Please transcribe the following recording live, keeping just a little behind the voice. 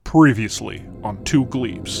Previously on Two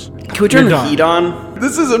Gleeps. Can we turn the heat on?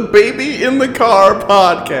 This is a baby in the car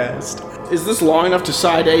podcast. Is this long enough to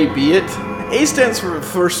side A, B it? A stands for the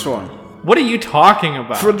first one. What are you talking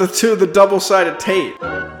about? For the double-sided tape.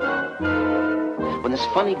 When this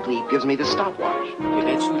funny gleep gives me the stopwatch.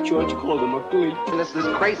 That's what George called him, a gleep. And this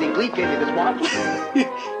crazy gleep gave me this watch.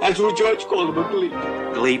 That's what George called him, a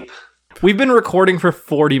gleep. Gleep. We've been recording for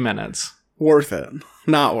 40 minutes. Worth it.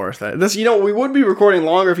 Not worth it. We would be recording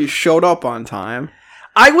longer if you showed up on time.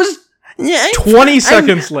 I was 20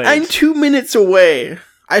 seconds late. I'm 2 minutes away.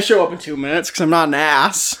 I show up in 2 minutes because I'm not an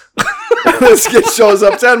ass. This kid shows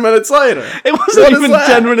up 10 minutes later. It wasn't even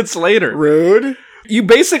 10 minutes later. Rude. You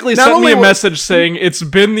basically sent me a message saying it's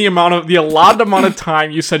been the allotted amount of time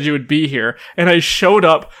you said you would be here, and I showed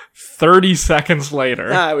up 30 seconds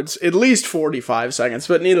later. I would at least 45 seconds,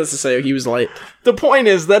 but needless to say, he was late. The point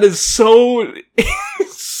is, that is so...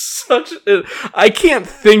 I can't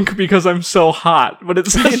think because I'm so hot, but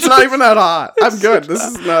it's not even that hot. I'm good. This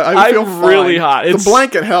is not... I feel I'm really hot. The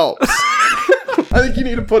blanket helps. I think you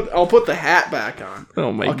need to I'll put the hat back on.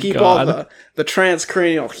 Oh my god. I'll keep all the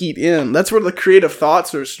transcranial heat in. That's where the creative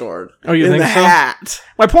thoughts are stored. Oh, you think so? In the hat.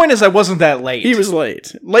 My point is I wasn't that late. He was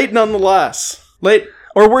late. Late nonetheless. Late.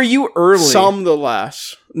 Or were you early? Some the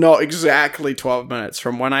less. No, exactly 12 minutes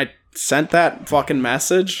from when I sent that fucking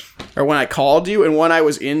message, or when I called you, and when I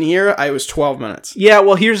was in here, I was 12 minutes. Yeah,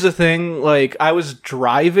 well, here's the thing. I was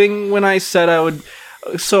driving when I said I would...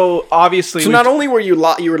 So, obviously... So not only were you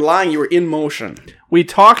were lying, you were in motion. We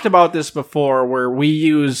talked about this before, where we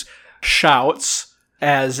use shouts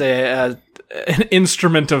as an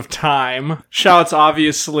instrument of time. Shouts,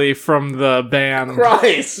 obviously, from the band...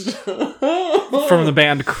 Christ! From the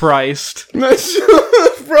band Christ.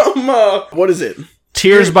 From, what is it?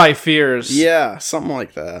 Tears by Fears. Yeah, something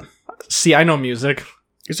like that. See, I know music.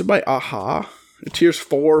 Is it by Aha? Tears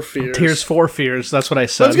for Fears. Tears for Fears, that's what I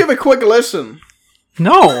said. Let's give a quick listen.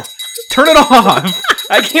 No! Turn it off!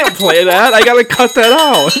 I can't play that. I gotta cut that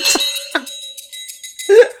out.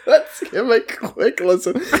 Let's give a quick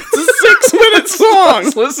listen. It's a 6-minute song!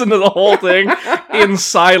 Let's listen to the whole thing in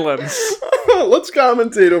silence. Let's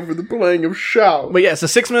commentate over the playing of Shout. But yeah, it's a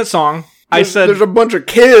 6-minute song. There's a bunch of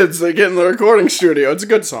kids that get in the recording studio. It's a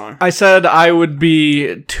good song. I said I would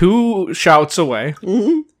be 2 shouts away.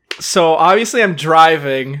 Mm-hmm. So obviously I'm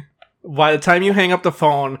driving. By the time you hang up the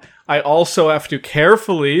phone, I also have to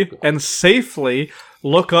carefully and safely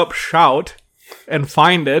look up Shout and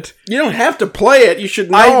find it. You don't have to play it. You should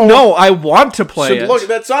know. I know. I want to play it. Look,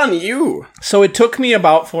 that's on you. So it took me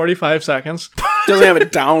about 45 seconds. Doesn't have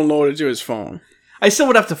it downloaded to his phone. I still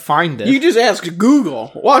would have to find it. You just ask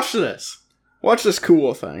Google. Watch this. Watch this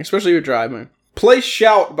cool thing, especially if you're driving. Play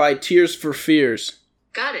Shout by Tears for Fears.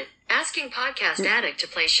 Got it. Asking Podcast Addict to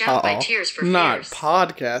play Shout by Tears for Fears. Not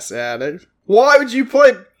Podcast Addict. Why would you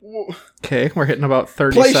play... Okay, we're hitting about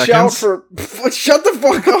 30 play seconds. Shout for... Shut the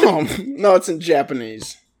fuck up. No, it's in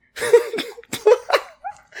Japanese.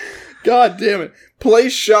 God damn it. Play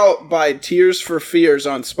Shout by Tears for Fears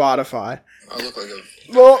on Spotify. I look like a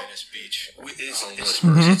speech.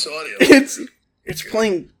 It's audio. It's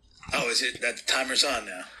playing... Oh, is it that the timer's on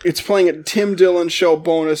now? It's playing a Tim Dillon Show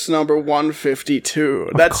bonus number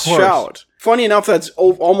 152. That's course. Shout. Funny enough, that's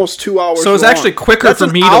almost 2 hours So it's long. actually quicker for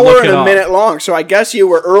me to That's an look hour it and a up. minute long, so I guess you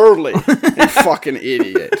were early. You fucking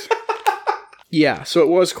idiot. Yeah, so it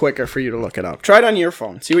was quicker for you to look it up. Try it on your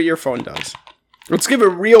phone. See what your phone does. Let's give a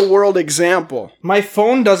real-world example. My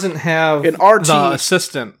phone doesn't have An RT. the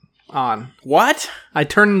assistant on. What? I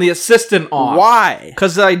turned the assistant on. Why?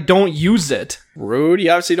 Because I don't use it. Rude.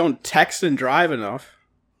 You obviously don't text and drive enough.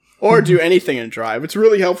 Or do anything and drive. It's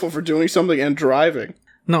really helpful for doing something and driving.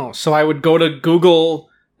 No, so I would go to Google,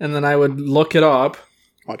 and then I would look it up.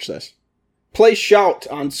 Watch this. Play Shout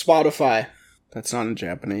on Spotify. That's not in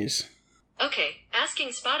Japanese. Okay, asking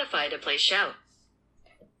Spotify to play Shout.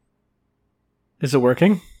 Is it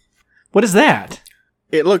working? What is that?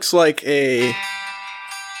 It looks like a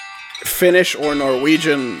Finnish or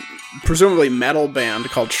Norwegian, presumably metal band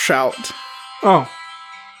called Shout. Oh.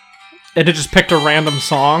 And it just picked a random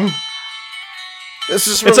song? This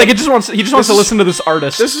is It's like he just wants to listen to this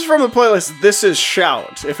artist. This is from the playlist This Is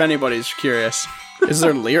Shout, if anybody's curious. Is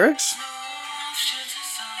there lyrics?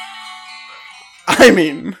 I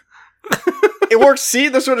mean... It works. See,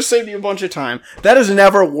 this would have saved you a bunch of time. That has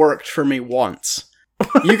never worked for me once.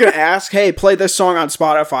 You can ask, hey, play this song on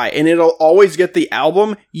Spotify, and it'll always get the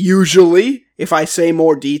album, usually, if I say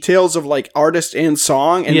more details of, artist and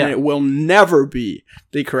song, and then it will never be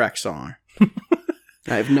the correct song.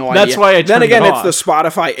 I have no idea. That's why I turned Then again, it it's off. the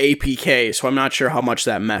Spotify APK, so I'm not sure how much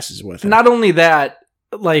that messes with it. Not only that,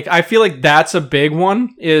 like, I feel like that's a big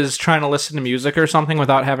one, is trying to listen to music or something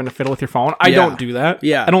without having to fiddle with your phone. I don't do that.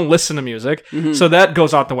 Yeah. I don't listen to music. So that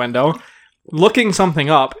goes out the window. Looking something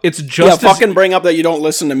up, it's just fucking bring up that you don't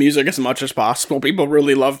listen to music as much as possible. People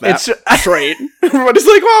really love that trait. Everybody's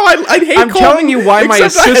like, "Wow, I hate." I'm telling you why my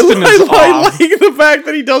assistant is off. I like the fact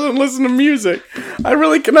that he doesn't listen to music. I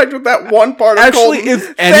really connect with that one part. Actually, of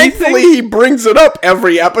if anything, thankfully he brings it up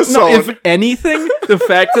every episode. No, if anything, the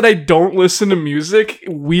fact that I don't listen to music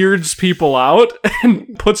weirds people out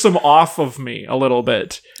and puts them off of me a little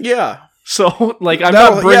bit. Yeah. So, like, I'm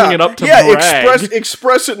not bringing it up to brag.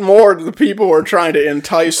 Express it more to the people who are trying to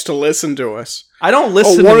entice to listen to us. I don't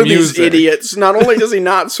listen to music. One of these idiots. Not only does he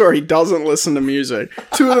not swear, he doesn't listen to music.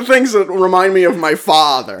 Two of the things that remind me of my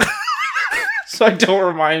father. So I don't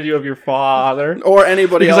remind you of your father. Or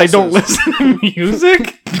anybody else. Because I don't listen to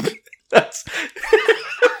music? That's...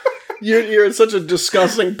 You're such a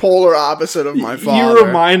disgusting polar opposite of my father. You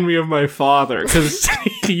remind me of my father, because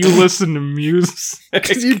you listen to music.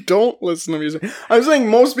 Because you don't listen to music. I'm saying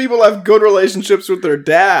most people have good relationships with their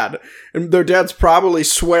dad, and their dads probably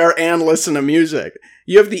swear and listen to music.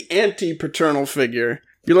 You have the anti-paternal figure.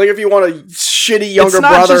 You're like if you want a shitty younger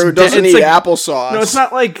brother who doesn't eat applesauce. No, it's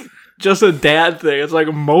not like just a dad thing. It's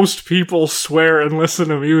like most people swear and listen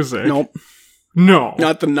to music. Nope. No.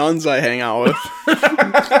 Not the nuns I hang out with.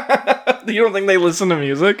 You don't think they listen to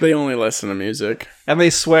music? They only listen to music. And they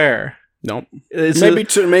swear. Nope.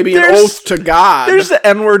 Maybe an oath to God. There's the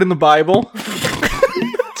N-word in the Bible.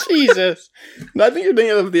 Jesus. I think you're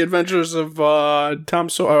thinking of the adventures of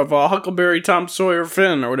Huckleberry Tom Sawyer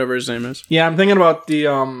Finn, or whatever his name is. Yeah, I'm thinking about the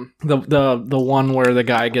one where the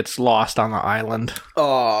guy gets lost on the island.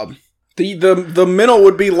 The minnow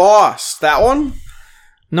would be lost. That one?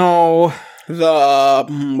 No.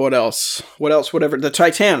 What else? Whatever. The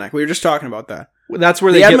Titanic. We were just talking about that. That's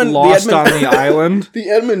where they get lost on the island. The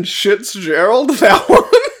Edmund Fitzgerald. That one.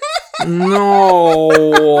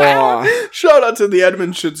 No. Shout out to the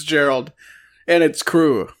Edmund Fitzgerald and its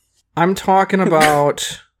crew. I'm talking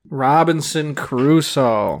about Robinson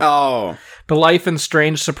Crusoe. Oh. The life and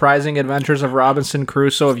strange, surprising adventures of Robinson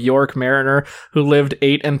Crusoe of York, mariner who lived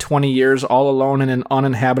 8 and 20 years all alone in an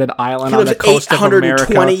uninhabited island on the coast of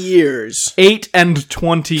America. 820 years. 8 and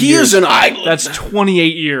 20 years. He is an island. That's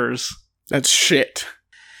 28 years. That's shit.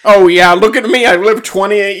 Oh yeah, look at me. I lived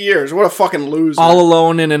 28 years. What a fucking loser. All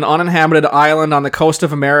alone in an uninhabited island on the coast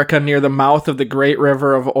of America near the mouth of the great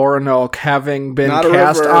river of Orinoco, having been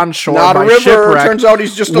cast on shore by shipwreck. Turns out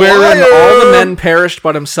he's just a wherein liar. all the men perished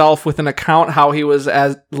but himself, with an account how he was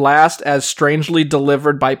as strangely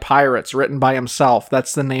delivered by pirates, written by himself.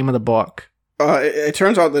 That's the name of the book. It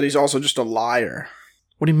turns out that he's also just a liar.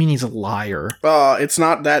 What do you mean he's a liar? It's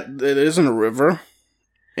not that. It isn't a river.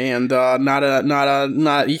 And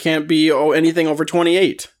you can't be anything over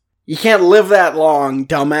 28. You can't live that long,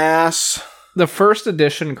 dumbass. The first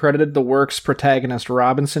edition credited the work's protagonist,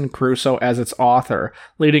 Robinson Crusoe, as its author,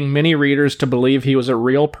 leading many readers to believe he was a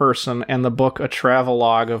real person and the book a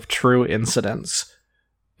travelogue of true incidents.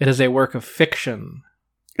 It is a work of fiction.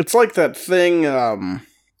 It's like that thing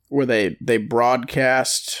where they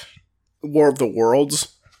broadcast War of the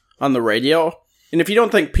Worlds on the radio. And if you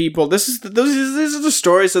don't think people, these are the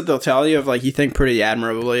stories that they'll tell you of, like, you think pretty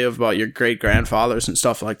admirably about your great-grandfathers and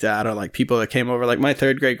stuff like that, or, like, people that came over, like, my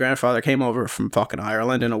third great-grandfather came over from fucking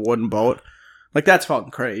Ireland in a wooden boat. Like, that's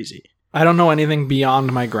fucking crazy. I don't know anything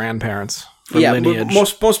beyond my grandparents for lineage.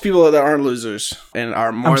 Most people that aren't losers and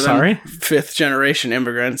are more than fifth-generation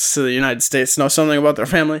immigrants to the United States know something about their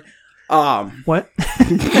family. What?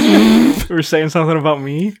 You were saying something about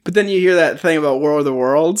me? But then you hear that thing about War of the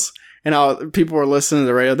Worlds, and how people were listening to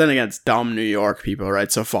the radio. Then again, it's dumb New York people,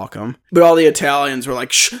 right? So fuck them. But all the Italians were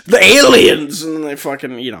like, shh, the aliens! And then they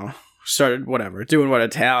fucking, started doing what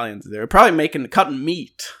Italians do. They're probably cutting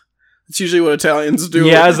meat. It's usually what Italians do.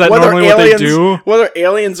 Yeah, is that normally what they do? Whether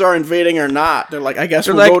aliens are invading or not, they're like, I guess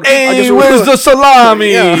where's the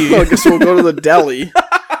salami? Yeah, I guess we'll go to the deli.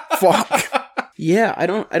 Fuck. Yeah, I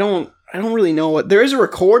don't really know what. There is a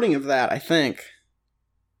recording of that, I think.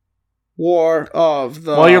 War of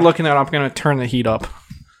the... While you're looking at it, I'm going to turn the heat up.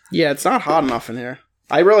 Yeah, it's not hot enough in here.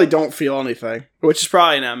 I really don't feel anything. Which is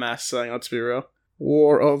probably an MS thing, let's be real.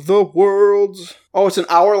 War of the Worlds. Oh, it's an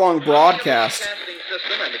hour-long broadcast.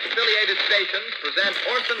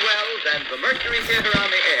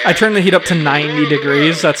 I turned the heat up to 90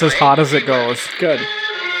 degrees. That's as hot as it goes. Good.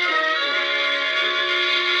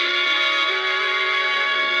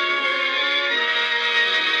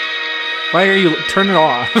 Why are you... Turn it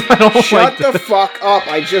off. I don't Shut the fuck up.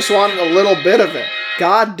 I just wanted a little bit of it.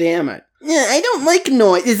 God damn it. Yeah, I don't like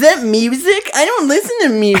noise. Is that music? I don't listen to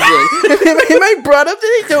music. Am I brought up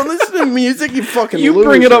that I don't listen to music? You fucking You loser.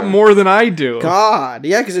 bring it up more than I do. God,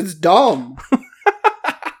 yeah, because it's dumb.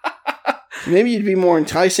 Maybe you'd be more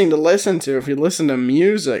enticing to listen to if you listen to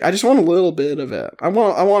music. I just want a little bit of it. I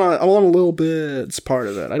want a little bit's part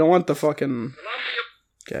of it. I don't want the fucking...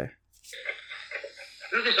 Okay.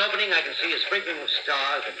 Through this opening, I can see a sprinkling of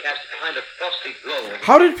stars that cast a kind of frosty glow.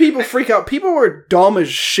 How did people freak out? People were dumb as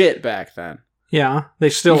shit back then. Yeah, they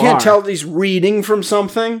still are. You can't tell if he's reading from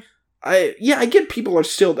something. I get people are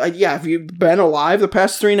still... have you been alive the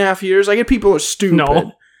past 3.5 years? I get people are stupid.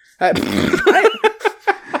 No.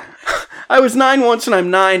 I was 9 once and I'm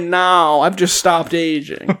 9 now. I've just stopped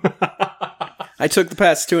aging. I took the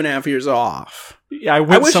past 2.5 years off. Yeah, I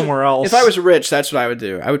went somewhere else. If I was rich, that's what I would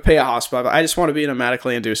do. I would pay a hospital. I just want to be in a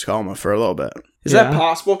medically induced coma for a little bit. Is that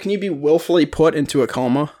possible? Can you be willfully put into a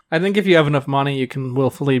coma? I think if you have enough money, you can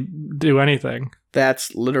willfully do anything.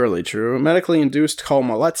 That's literally true. Medically induced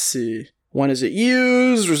coma. Let's see. When is it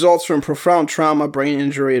used? Results from profound trauma, brain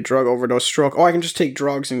injury, a drug overdose, stroke. Oh, I can just take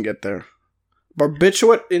drugs and get there.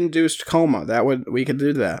 Barbiturate-induced coma. We could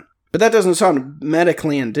do that. But that doesn't sound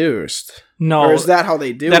medically induced. No. Or is that how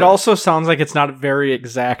they do it? That also sounds like it's not very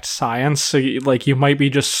exact science, so you might be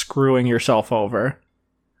just screwing yourself over.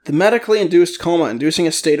 The medically induced coma, inducing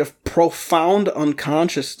a state of profound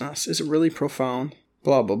unconsciousness. Is it really profound?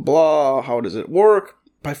 Blah, blah, blah. How does it work?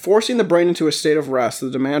 By forcing the brain into a state of rest, the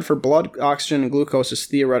demand for blood, oxygen, and glucose is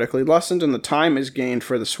theoretically lessened, and the time is gained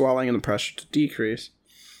for the swelling and the pressure to decrease.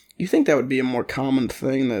 You think that would be a more common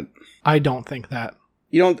thing that... I don't think that.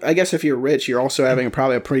 You don't... I guess if you're rich, you're also having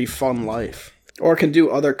probably a pretty fun life. Or can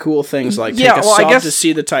do other cool things like take a sub to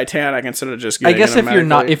see the Titanic instead of just getting... I guess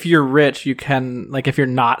if you're rich, you can... Like, if you're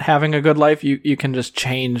not having a good life, you can just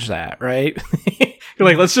change that, right? You're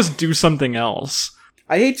like, let's just do something else.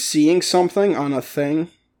 I hate seeing something on a thing.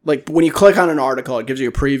 Like, when you click on an article, it gives you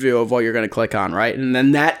a preview of what you're going to click on, right? And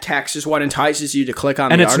then that text is what entices you to click on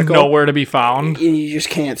the article. And it's nowhere to be found. And you just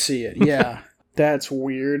can't see it. Yeah. That's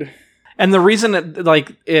weird. And the reason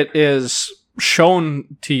it is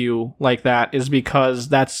shown to you like that is because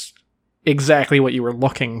that's exactly what you were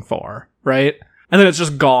looking for, right? And then it's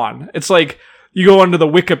just gone. It's like you go onto the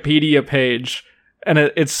Wikipedia page and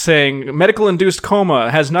it's saying medical-induced coma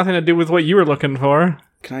has nothing to do with what you were looking for.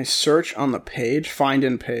 Can I search on the page? Find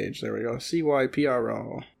in page. There we go.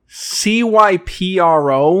 CYPRO.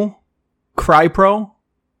 CYPRO? Crypro?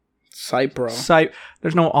 Cypro.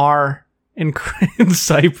 There's no R in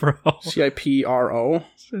Cypro. CIPRO?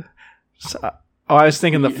 I was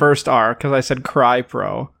thinking the first R because I said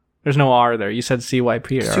Crypro. There's no R there. You said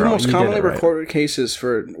CYPRO. Two most commonly recorded cases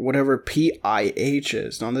for whatever PIH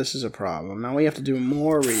is. Now, this is a problem. Now we have to do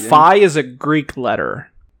more reading. Phi is a Greek letter.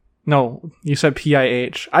 No, you said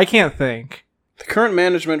PIH. I can't think. The current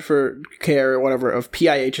management for care, or whatever, of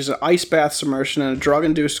PIH is an ice bath submersion and a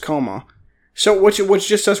drug-induced coma. So, which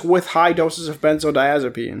just says with high doses of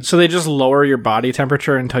benzodiazepines. So they just lower your body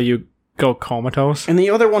temperature until you go comatose? And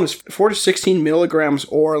the other one is 4 to 16 milligrams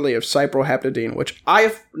orally of cyproheptadine, which I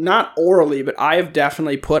have, not orally, but I have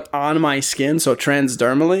definitely put on my skin, so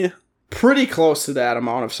transdermally, pretty close to that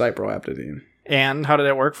amount of cyproheptadine. And how did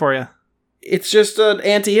it work for you? It's just an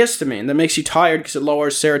antihistamine that makes you tired because it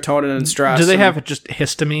lowers serotonin and stress. Do they have just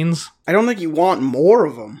histamines? I don't think you want more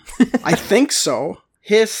of them. I think so.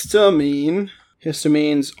 Histamines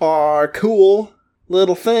are cool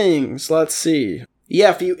little things. Let's see.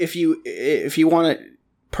 Yeah, if you want to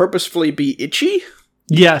purposefully be itchy,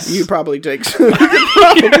 yes, you probably take some. You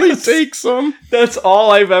could probably take some. That's all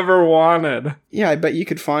I've ever wanted. Yeah, I bet you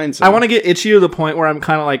could find some. I want to get itchy to the point where I'm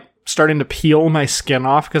kind of like starting to peel my skin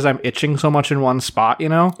off because I'm itching so much in one spot, you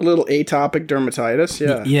know? A little atopic dermatitis,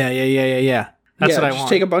 yeah. Yeah. That's what I want. Just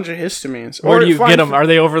take a bunch of histamines. Or do you get them? Are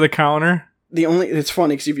they over the counter? It's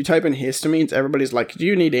funny because if you type in histamines, everybody's like, do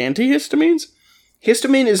you need antihistamines?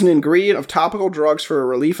 Histamine is an ingredient of topical drugs for a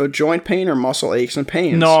relief of joint pain or muscle aches and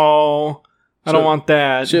pains. No, I don't want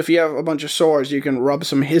that. So if you have a bunch of sores, you can rub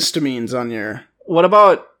some histamines on your... What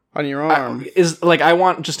about... on your arm. I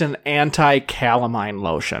want just an anti-calamine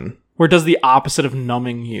lotion where it does the opposite of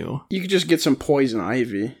numbing you. You could just get some poison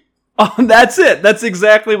ivy. Oh, that's it. That's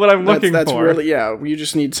exactly what I'm looking for. That's really, yeah. You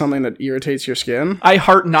just need something that irritates your skin. I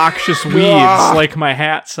heart noxious weeds, like my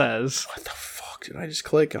hat says. What the fuck did I just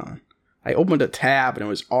click on? I opened a tab and it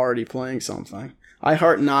was already playing something. I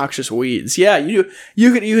heart noxious weeds. Yeah, you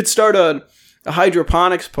could start a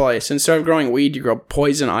hydroponics place. Instead of growing weed, you grow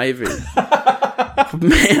poison ivy.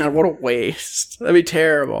 Man, what a waste. That'd be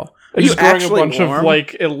terrible. Are you growing a bunch of,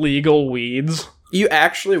 like, illegal weeds? You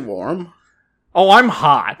actually warm? Oh, I'm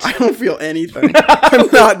hot. I don't feel anything. I'm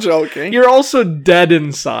not joking. You're also dead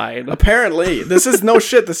inside. Apparently. This is no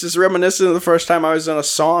shit. This is reminiscent of the first time I was in a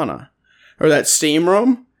sauna. Or that steam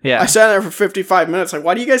room. Yeah. I sat there for 55 minutes. Like,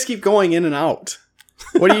 why do you guys keep going in and out?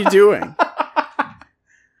 What are you doing?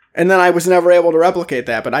 And then I was never able to replicate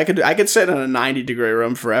that. But I could sit in a 90-degree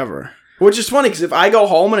room forever. Which is funny, because if I go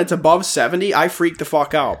home and it's above 70, I freak the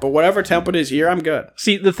fuck out. But whatever temp it is here, I'm good.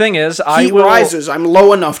 See, the thing is, Heat rises, I'm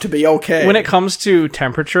low enough to be okay. When it comes to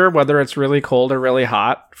temperature, whether it's really cold or really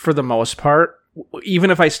hot, for the most part,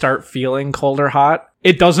 even if I start feeling cold or hot,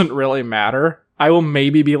 it doesn't really matter. I will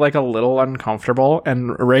maybe be like a little uncomfortable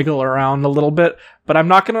and wriggle around a little bit, but I'm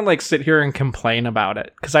not going to like sit here and complain about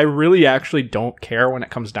it because I really actually don't care when it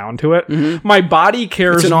comes down to it. Mm-hmm. My body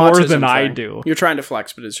cares more than I do. You're trying to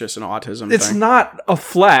flex, but it's just an autism thing. It's not a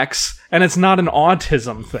flex and it's not an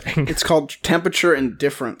autism thing. It's called temperature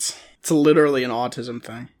indifference. It's literally an autism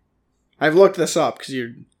thing. I've looked this up because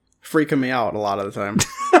you're freaking me out a lot of the time.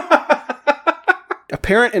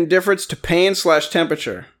 Apparent indifference to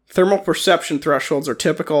pain/temperature. Thermal perception thresholds are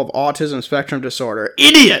typical of autism spectrum disorder.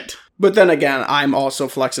 Idiot! But then again, I'm also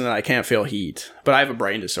flexing that I can't feel heat. But I have a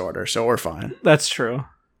brain disorder, so we're fine. That's true.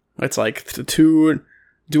 It's like the two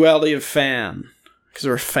duality of fan. Because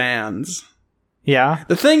we're fans. Yeah.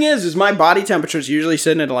 The thing is my body temperature is usually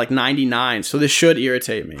sitting at like 99, so this should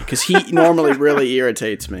irritate me. Because heat normally really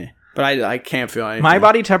irritates me. But I can't feel anything. My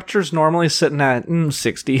body temperature is normally sitting at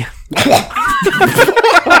 60.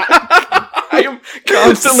 I am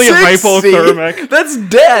constantly 60? Hypothermic. That's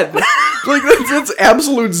dead. Like that's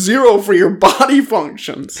absolute zero for your body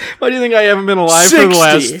functions. Why do you think I haven't been alive 60. for the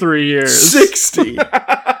last 3 years? 60.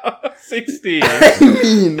 60. I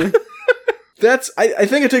mean, I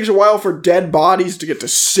think it takes a while for dead bodies to get to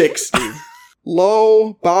 60.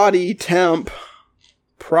 Low body temp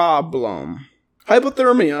problem.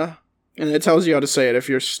 Hypothermia, and it tells you how to say it if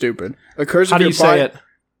you're stupid. Occurs How if do your you say it?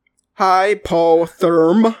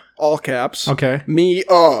 Hypotherm, all caps. Okay.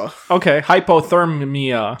 Okay,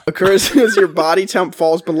 hypothermia. occurs as your body temp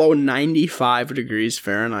falls below 95 degrees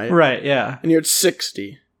Fahrenheit. Right, yeah. And you're at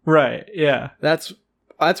 60. Right, yeah. That's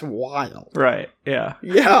wild. Right, yeah.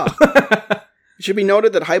 Yeah. It should be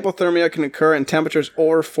noted that hypothermia can occur in temperatures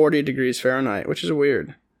over 40 degrees Fahrenheit, which is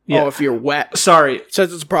weird. Yeah. Oh, if you're wet. Sorry. It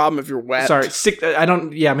says it's a problem if you're wet. Sorry.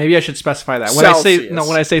 Maybe I should specify that. When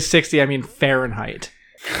I say 60, I mean Fahrenheit.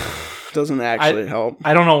 Doesn't actually help.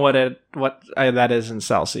 I don't know what that is in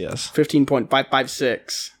Celsius.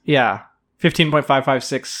 15.556. Yeah.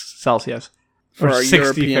 15.556 Celsius. For or our 60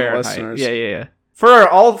 European Fahrenheit. listeners. Yeah. For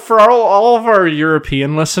all of our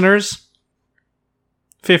European listeners,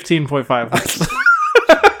 15.5.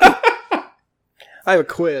 I have a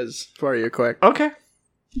quiz for you quick. Okay.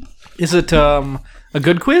 Is it a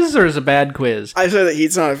good quiz or is it a bad quiz? I said that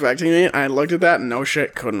heat's not affecting me. I looked at that and no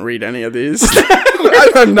shit, couldn't read any of these.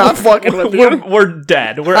 I'm not fucking with you. We're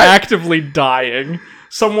dead. We're actively dying.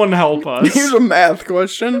 Someone help us. Here's a math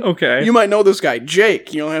question. Okay. You might know this guy,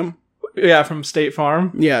 Jake. You know him? Yeah, from State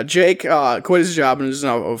Farm. Yeah, Jake quit his job and is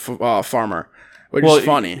now a farmer. Which is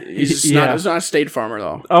funny. He's not a state farmer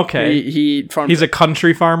though. Okay. He's a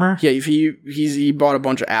country farmer? Yeah, he bought a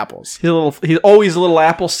bunch of apples. He's a little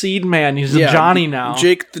apple seed man. He's a Johnny now.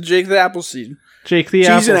 Jake the apple seed. Jake the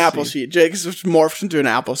She's an apple seed. Jake is morphed into an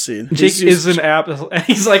apple seed. Jake is an apple.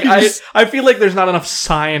 He's like, I feel like there's not enough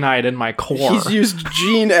cyanide in my core. He's used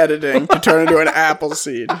gene editing to turn into an apple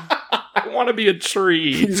seed. I want to be a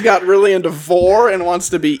tree. He's got really into vor and wants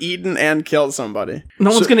to be eaten and kill somebody.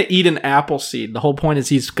 No one's going to eat an apple seed. The whole point is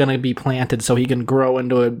he's going to be planted so he can grow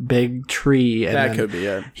into a big tree. And that could be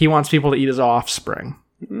it. He wants people to eat his offspring.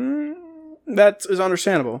 That is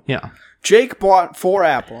understandable. Yeah. Jake bought 4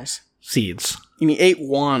 apples. Seeds. And he ate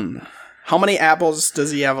 1. How many apples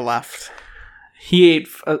does he have left? He ate...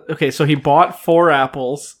 so he bought 4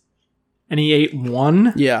 apples, and he ate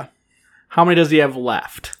 1? Yeah. How many does he have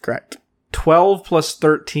left? Correct. 12 plus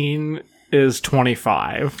 13 is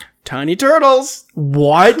 25. Tiny turtles.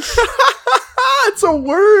 What? It's a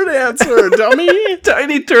word answer, dummy.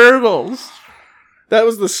 Tiny turtles. That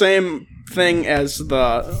was the same thing as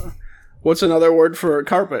the... What's another word for a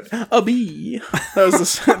carpet? A bee. That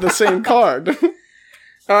was the same card.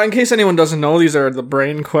 In case anyone doesn't know, these are the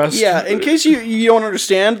brain questions. Yeah, in case you don't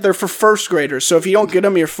understand, they're for first graders, so if you don't get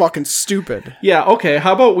them, you're fucking stupid. Yeah, okay,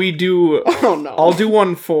 how about we do... Oh, no. I'll do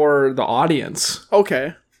one for the audience.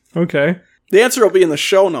 Okay. Okay. The answer will be in the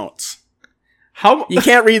show notes. How... You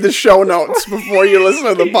can't read the show notes before you listen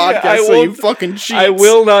to the podcast, so you fucking cheat. I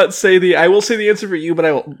will not say I will say the answer for you, but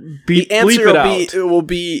I will bleep it out. It will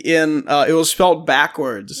be in... it will spelled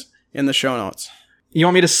backwards in the show notes. You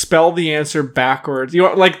want me to spell the answer backwards? You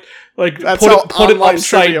want That's put it online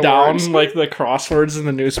upside trivia down works. like the crosswords in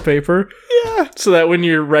the newspaper? Yeah. So that when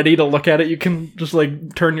you're ready to look at it, you can just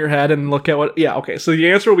like turn your head and look at what. Yeah, okay. So the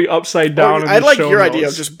answer will be upside down. I like your notes. idea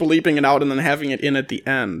of just bleeping it out and then having it in at the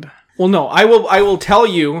end. Well, no, I will tell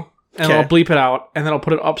you, and Okay. I'll bleep it out, and then I'll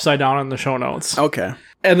put it upside down in the show notes. Okay.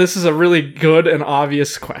 And this is a really good and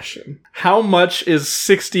obvious question. How much is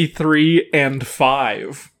 63 and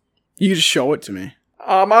 5? You just show it to me.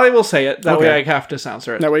 I will say it. That Okay. way I have to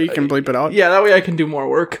censor it. That way you can bleep it out. Yeah, that way I can do more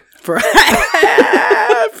work.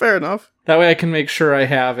 Fair enough. That way I can make sure I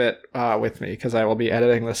have it with me, because I will be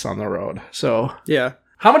editing this on the road. So, Yeah.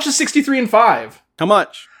 how much is 63 and 5? How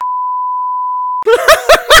much?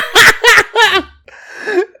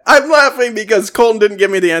 I'm laughing because Colton didn't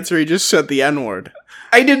give me the answer. He just said the N-word.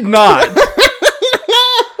 I did not.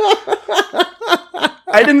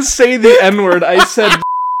 I didn't say the N-word. I said...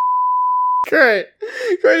 Great.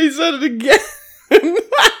 Great, he said it again.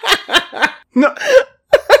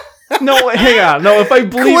 No, hang on. No, if I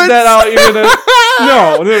bleep Quit. that out, you're gonna...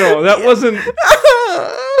 No, that wasn't...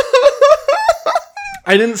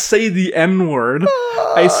 I didn't say the N-word.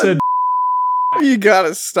 I said... You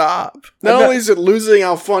gotta stop. Not only is it losing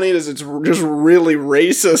how funny it is, it's just really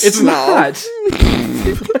racist It's now. not.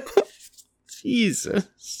 Jesus.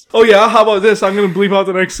 Oh yeah, how about this? I'm gonna bleep out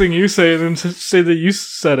the next thing you say and then say that you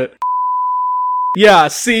said it. Yeah,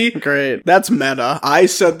 see? Great. That's meta. I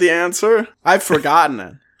said the answer. I've forgotten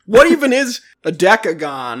it. What even is a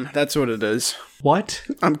decagon? That's what it is. What?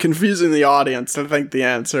 I'm confusing the audience to think the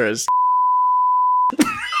answer is...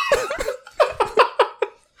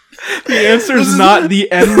 The answer's not the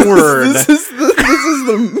N-word. This is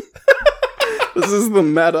the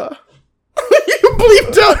meta. You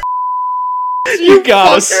bleeped out. You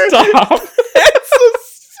gotta fucker. stop. That's so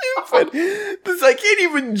stupid. This, I can't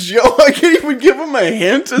even joke. I can't even give him a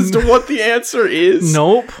hint as to what the answer is.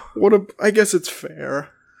 Nope. I guess it's fair.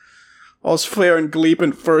 All's fair in Gleep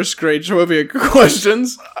in first grade trivia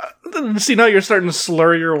questions. See, now you're starting to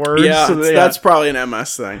slur your words. Yeah, so that's probably an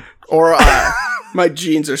MS thing. Or my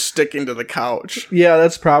jeans are sticking to the couch. Yeah,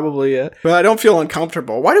 that's probably it. But I don't feel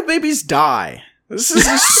uncomfortable. Why do babies die? This is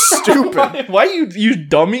just stupid. Why you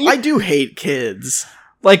dummy? I do hate kids.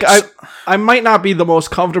 Like, I might not be the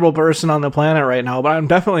most comfortable person on the planet right now, but I'm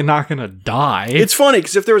definitely not gonna die. It's funny,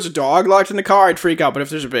 because if there was a dog locked in the car, I'd freak out. But if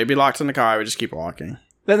there's a baby locked in the car, I would just keep walking.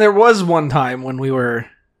 Then there was one time when we were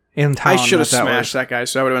in town. I should have smashed that guy,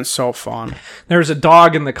 so that would have been so fun. There was a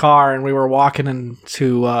dog in the car, and we were walking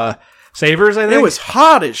into Savers, I think. It was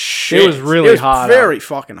hot as shit. It was really hot very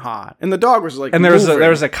fucking hot. And the dog was like And there moving.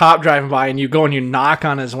 was a cop driving by, and you go and you knock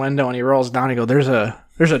on his window, and he rolls down, and you go, there's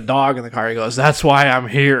a dog in the car. He goes, that's why I'm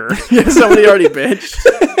here. Yeah, somebody already bitched.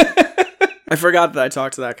 I forgot that I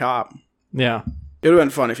talked to that cop. Yeah. It would have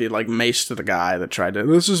been fun if he like maced the guy that tried to,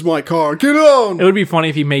 this is my car, get on! It would be funny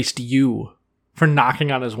if he maced you for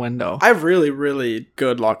knocking on his window. I have really, really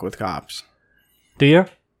good luck with cops. Do you?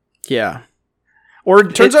 Yeah. Or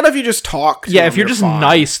Turns out if you just talk to yeah, them, if you're just fine.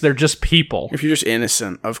 nice, they're just people. If you're just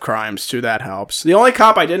innocent of crimes too, that helps. The only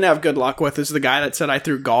cop I didn't have good luck with is the guy that said I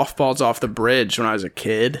threw golf balls off the bridge when I was a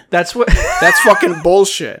kid. That's what... That's fucking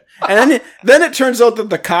bullshit. And then it turns out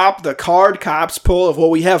that the card cops pull of,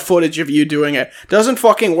 well, we have footage of you doing it, doesn't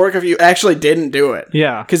fucking work if you actually didn't do it.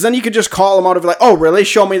 Yeah. Because then you could just call him out and be like, oh, really?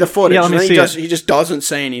 Show me the footage. Yeah, let me and see then it. he just doesn't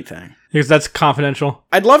say anything. Because that's confidential.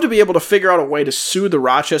 I'd love to be able to figure out a way to sue the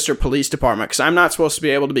Rochester Police Department, because I'm not supposed to be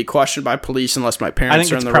able to be questioned by police unless my I parents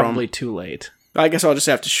think are it's in the probably room. too late. I guess I'll just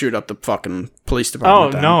have to shoot up the fucking police Oh,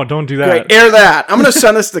 department. then. no, don't do that. Great, air that. I'm going to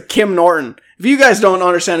send this to Kim Norton. If you guys don't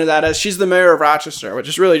understand who that is, she's the mayor of Rochester, which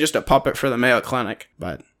is really just a puppet for the Mayo Clinic.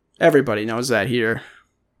 But everybody knows that here.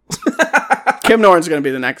 Kim Norton's going to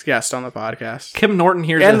be the next guest on the podcast. Kim Norton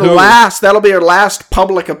here's And a who. that'll be her last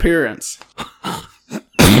public appearance.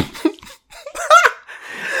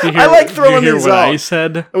 I like throwing you hear these what out. I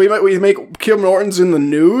said? We make Kim Norton's in the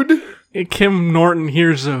nude? Kim Norton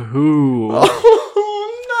here's a who.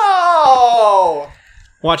 Oh, no!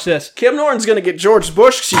 Watch this. Kim Norton's going to get George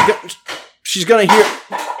Bush. She's going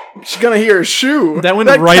to hear a shoe. That went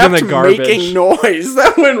right in the kept garbage. Making noise.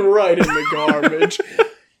 That went right in the garbage.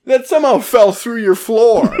 That somehow fell through your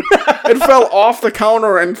floor. It fell off the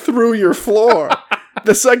counter and through your floor.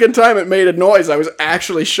 The second time it made a noise, I was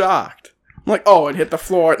actually shocked. I'm like, oh, it hit the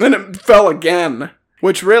floor. And then it fell again.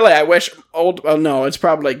 Which really, I wish no, it's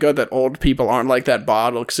probably good that old people aren't like that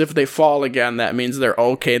bottle. Because if they fall again, that means they're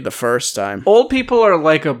okayed the first time. Old people are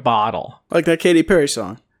like a bottle. Like that Katy Perry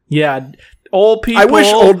song. Yeah. old people. I wish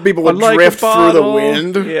old people would like drift a through the bottle.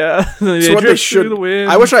 wind. Yeah, That's they what they drift should. through the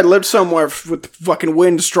wind. I wish I lived somewhere with fucking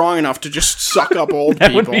wind strong enough to just suck up old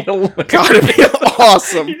That people. would be hilarious. God, it'd be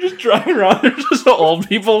awesome. You're just driving around. There's just old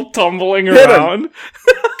people tumbling Hit 'em. around.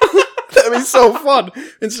 That'd be so fun.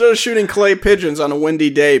 Instead of shooting clay pigeons on a windy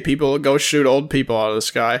day, people would go shoot old people out of the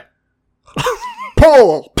sky.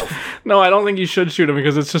 Pull! No, I don't think you should shoot them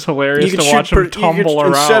because it's just hilarious You to could watch them tumble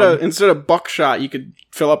around. Instead of buckshot, you could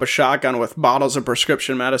fill up a shotgun with bottles of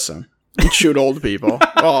prescription medicine and shoot old people.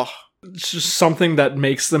 Oh, It's just something that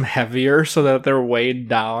makes them heavier so that they're weighed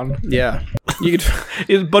down. yeah. You could.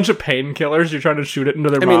 It's a bunch of painkillers. You're trying to shoot it into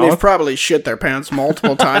their I mouth. mean, they've probably shit their pants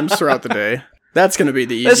multiple times throughout the day. That's going to be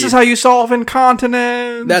the easy. This is how you solve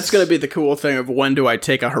incontinence. That's going to be the cool thing of when do I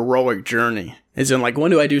take a heroic journey? Is in like, when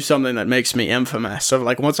do I do something that makes me infamous? So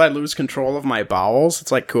like, once I lose control of my bowels,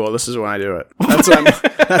 it's like, cool, this is when I do it.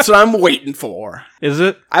 That's what I'm waiting for. Is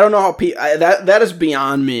it? I don't know how that is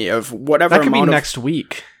beyond me of whatever That could be amount of- next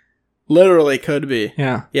week. Literally could be.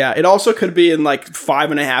 Yeah. Yeah, it also could be in like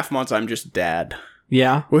 5.5 months I'm just dead.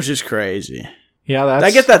 Yeah. Which is crazy. Yeah, that's...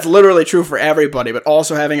 I guess that's literally true for everybody, but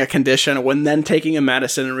also having a condition when then taking a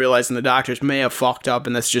medicine and realizing the doctors may have fucked up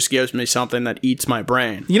and this just gives me something that eats my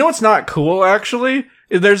brain. You know what's not cool, actually?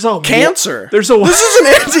 There's a... Cancer. This is an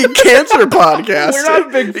anti-cancer podcast. We're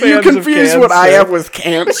not big fans You of confuse what I cancer. have with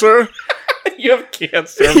cancer? You have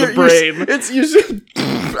cancer of the brain. It's usually...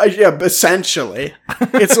 Yeah, essentially.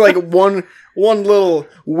 It's like one little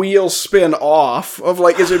wheel spin off of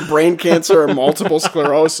like, is it brain cancer or multiple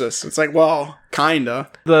sclerosis? It's like, well, kinda.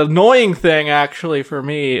 The annoying thing, actually, for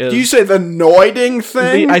me is... Do you say the annoying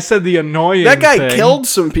thing? I said the annoying That guy thing. killed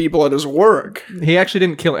some people at his work. He actually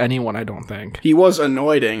didn't kill anyone, I don't think. He was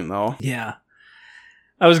annoying, though. Yeah.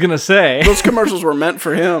 I was gonna say... Those commercials were meant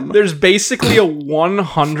for him. There's basically a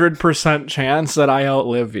 100% chance that I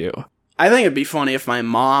outlive you. I think it'd be funny if my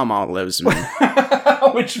mom outlives me.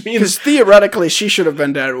 Which means... Because theoretically, she should have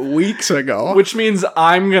been dead weeks ago. Which means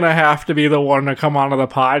I'm gonna have to be the one to come onto the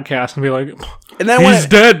podcast and be like, and then he's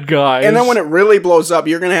dead, guys. And then when it really blows up,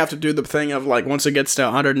 you're going to have to do the thing of like, once it gets to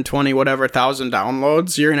 120 whatever thousand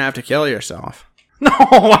downloads, you're going to have to kill yourself. No,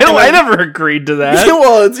 I never agreed to that.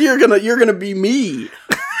 Well, you're gonna be me.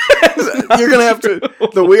 You're gonna have to.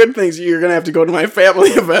 The weird thing is you're gonna have to go to my family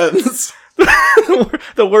events.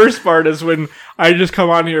 The worst part is when I just come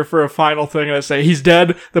on here for a final thing and I say, he's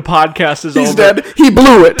dead, the podcast is over. He's dead, he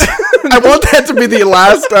blew it. I want that to be the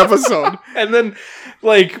last episode. And then,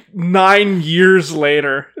 like, 9 years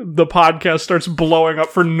later, the podcast starts blowing up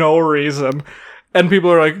for no reason. And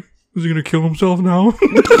people are like, is he gonna kill himself now?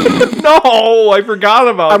 No, I forgot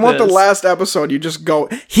about I want this. the last episode, you just go,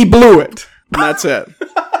 he blew it. And that's it.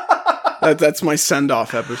 That's my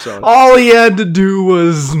send-off episode. All he had to do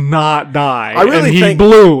was not die. I really and he think-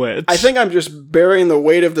 blew it. I think I'm just bearing the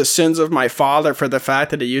weight of the sins of my father for the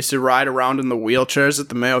fact that he used to ride around in the wheelchairs at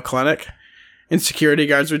the Mayo Clinic. And security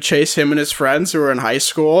guards would chase him and his friends who were in high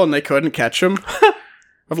school and they couldn't catch him.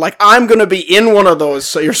 Of like, I'm gonna be in one of those.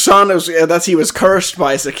 So your son he was cursed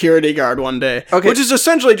by a security guard one day. Okay. Which is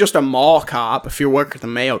essentially just a mall cop if you work at the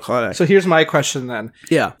Mayo Clinic. So here's my question then.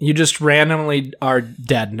 Yeah. You just randomly are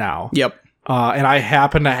dead now. Yep. And I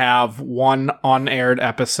happen to have one unaired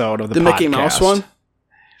episode of the podcast. Mickey Mouse one?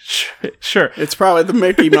 Sure. It's probably the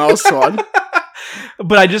Mickey Mouse one.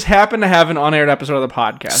 But I just happen to have an unaired episode of the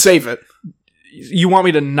podcast. Save it. You want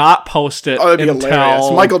me to not post it Oh, that'd be until...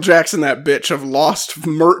 hilarious. Michael Jackson, that bitch, of lost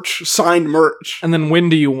merch, signed merch. And then when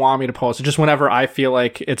do you want me to post it? Just whenever I feel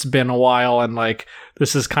like it's been a while and like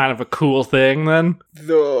this is kind of a cool thing then?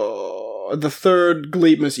 The third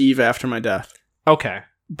Gleepmas Eve after my death. Okay.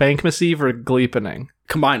 Bankmas Eve or Gleepening?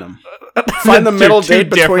 Combine them. Find the middle date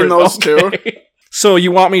between those two. So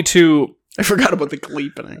you want me to... I forgot about the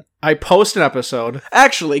Gleepening. I post an episode.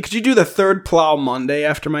 Actually, could you do the third Plow Monday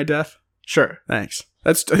after my death? Sure. Thanks.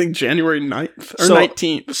 That's, I think, January 9th or So-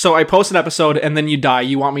 19th. So I post an episode and then you die.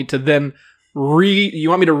 You want me to then you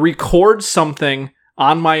want me to record something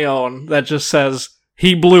on my own that just says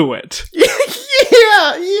he blew it.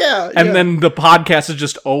 yeah. And then the podcast is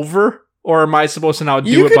just over? Or am I supposed to now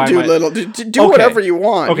do you it can by do my... do whatever you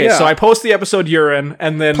want. Okay, yeah. so I post the episode you're in,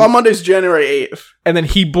 and then Plow Monday's January 8th. and then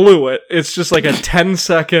he blew it. It's just like a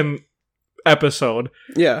 10-second episode.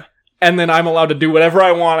 Yeah. And then I'm allowed to do whatever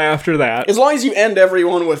I want after that. As long as you end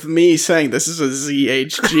everyone with me saying this is a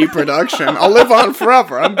ZHG production, I'll live on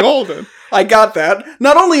forever. I'm golden. I got that.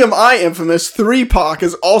 Not only am I infamous, 3PAC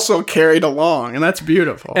is also carried along, and that's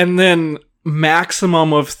beautiful. And then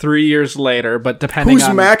maximum of 3 years later, but depending Who's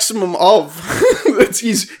on... maximum of?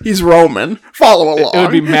 He's Roman. Follow along. It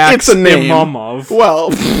would be Max It's a name. Imamov.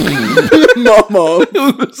 Well, Momo.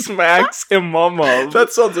 Who's Max Imamov?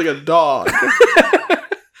 That sounds like a dog.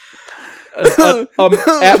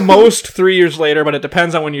 At most 3 years later, but it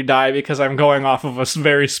depends on when you die because I'm going off of a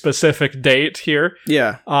very specific date here.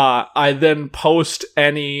 Yeah. I then post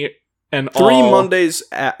any and 3 all... Mondays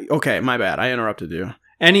okay, my bad. I interrupted you.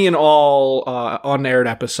 Any and all unaired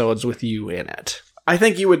episodes with you in it. I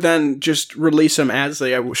think you would then just release them as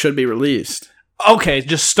they should be released. Okay,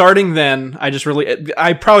 just starting then,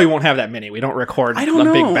 I probably won't have that many. We don't record I don't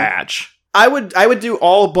know. big batch. I would do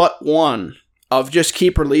all but one of just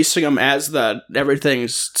keep releasing them as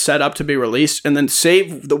everything's set up to be released, and then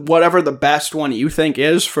save whatever the best one you think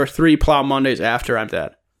is for 3 Plow Mondays after I'm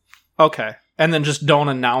dead. Okay. And then just don't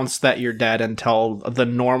announce that you're dead until the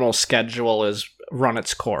normal schedule is run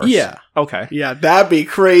its course. Yeah. Okay. Yeah, that'd be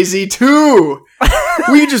crazy too.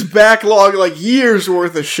 We just backlog like years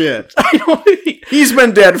worth of shit. He's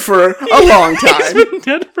been dead for a long time. He's been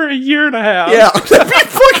dead for a year and a half. Yeah, that'd be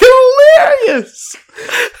fucking hilarious.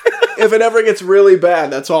 If it ever gets really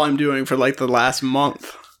bad, that's all I'm doing for like the last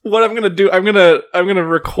month. What I'm gonna do, I'm gonna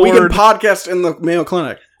record. We can podcast in the Mayo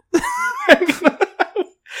Clinic.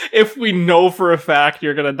 If we know for a fact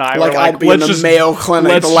you're gonna die, like I'd be in the Mayo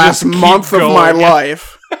Clinic the last month of my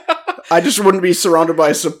life. I just wouldn't be surrounded by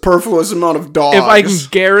a superfluous amount of dogs. If I can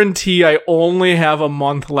guarantee I only have a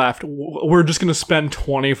month left, we're just gonna spend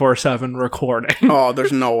 24/7 recording. Oh,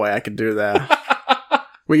 there's no way I could do that.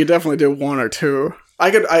 We could definitely do 1 or 2.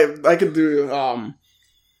 I could do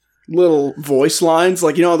little voice lines,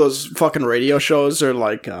 like, you know, those fucking radio shows or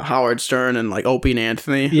like Howard Stern and like Opie and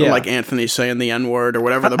Anthony, or like Anthony saying the N-word or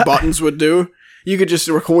whatever the buttons would do. You could just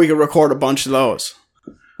we could record a bunch of those.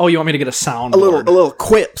 Oh, you want me to get a sound? A little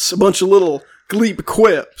quips, a bunch of little Gleep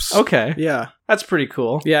quips. Okay, yeah, that's pretty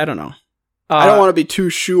cool. Yeah, I don't know. I don't want to be too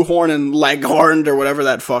shoehorned and leghorned or whatever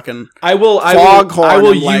that fucking. I will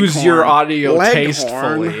use your audio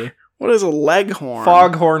tastefully. What is a leghorn?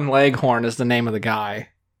 Foghorn Leghorn is the name of the guy.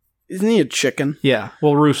 Isn't he a chicken? Yeah.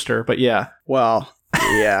 Well, rooster, but yeah. Well,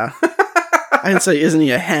 yeah. I didn't say, isn't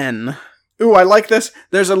he a hen? Ooh, I like this.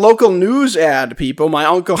 There's a local news ad, people. My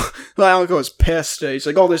uncle is pissed. He's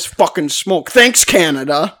like, oh, this fucking smoke. Thanks,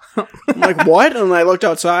 Canada. I'm like, what? And I looked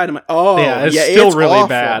outside. I'm like, oh, yeah, it's still really awful.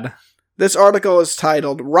 bad. This article is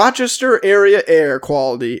titled, Rochester Area Air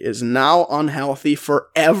Quality is Now Unhealthy for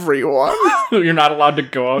Everyone. You're not allowed to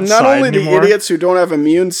go outside Not only anymore. the idiots who don't have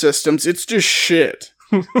immune systems, it's just shit.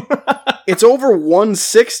 It's over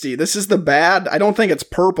 160. This is the bad. I don't think it's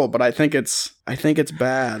purple, but I think it's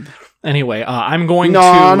bad. Anyway, I'm going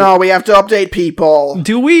to... No, we have to update people.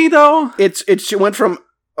 Do we, though? It went from...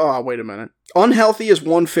 Oh, wait a minute. Unhealthy is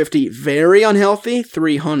 150. Very unhealthy,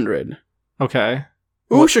 300. Okay.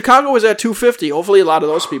 Ooh, Chicago is at 250. Hopefully a lot of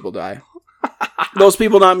those people die. Those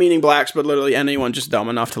people not meaning blacks, but literally anyone just dumb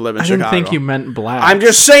enough to live in Chicago. I didn't think you meant blacks. I'm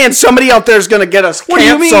just saying somebody out there is going to get us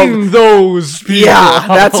canceled. What do you mean, those people? Yeah,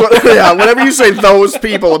 that's what... Yeah, whenever you say those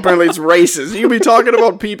people, apparently it's racist. You be talking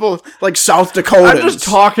about people like South Dakotans. I'm just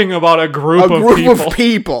talking about a group of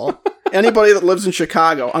people. Anybody that lives in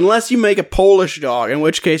Chicago. Unless you make a Polish dog, in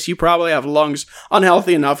which case you probably have lungs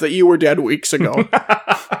unhealthy enough that you were dead weeks ago.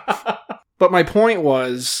 But my point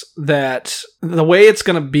was that the way it's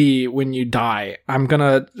going to be when you die, I'm going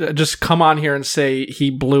to just come on here and say he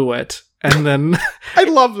blew it. And then I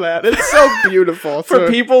love that. It's so beautiful. For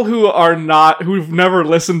people who've never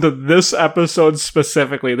listened to this episode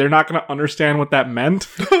specifically, they're not going to understand what that meant.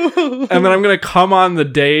 And then I'm going to come on the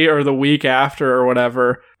day or the week after or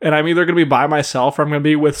whatever, and I'm either going to be by myself or I'm going to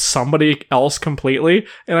be with somebody else completely.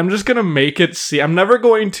 And I'm just going to make it I'm never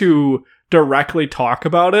going to directly talk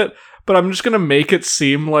about it, but I'm just going to make it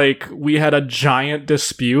seem like we had a giant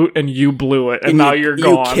dispute and you blew it and now you're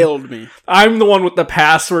gone. You killed me. I'm the one with the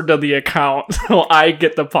password to the account, so I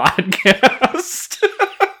get the podcast.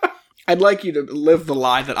 I'd like you to live the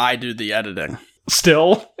lie that I do the editing.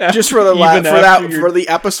 Still? Just for the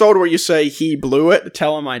episode where you say he blew it,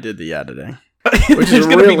 tell him I did the editing. Which is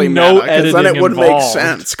really no meta, because then it wouldn't make involved.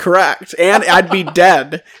 sense. Correct. And I'd be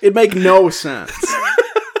dead. It'd make no sense.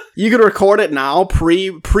 You could record it now,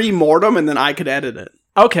 pre-mortem, and then I could edit it.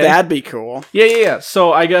 Okay. That'd be cool. Yeah.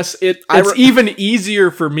 So I guess it's even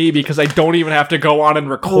easier for me because I don't even have to go on and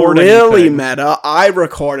record really anything. Meta. I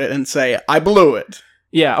record it and say, I blew it.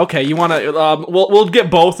 Yeah, okay. You want to... we'll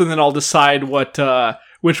get both, and then I'll decide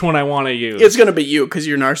which one I want to use. It's going to be you, because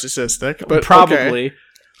you're narcissistic. But probably. Okay.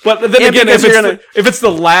 But then again, if it's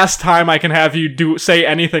the last time I can have you say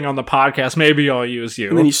anything on the podcast, maybe I'll use you.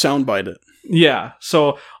 And then you soundbite it. Yeah,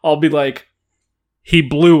 so I'll be like, he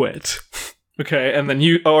blew it. Okay, and then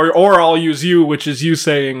you, or I'll use you, which is you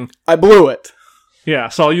saying, I blew it. Yeah,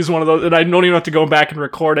 so I'll use one of those, and I don't even have to go back and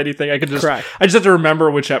record anything. I just have to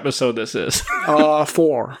remember which episode this is.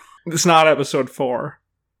 4. It's not episode 4.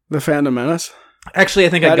 The Phantom Menace? Actually, I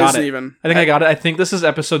think I got it. I got it. I think this is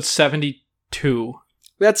episode 72.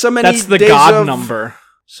 That's so many. That's the days God number.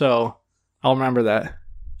 So I'll remember that.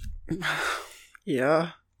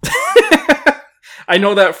 Yeah. I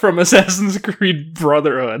know that from Assassin's Creed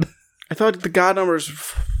Brotherhood. I thought the God number is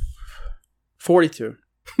 42.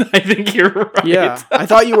 I think you're right. Yeah. I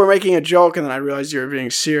thought you were making a joke, and then I realized you were being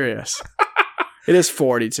serious. It is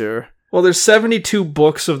 42. Well, there's 72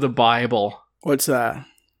 books of the Bible. What's that?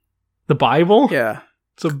 The Bible? Yeah.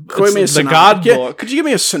 It's the God book. Could you give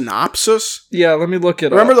me a synopsis? Yeah, let me look it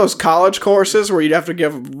up. Remember those college courses where you'd have to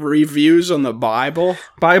give reviews on the Bible?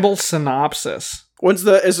 Bible synopsis.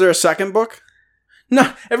 Is there a second book?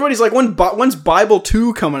 No, everybody's like, when's Bible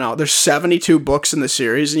 2 coming out? There's 72 books in the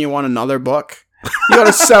series and you want another book? You got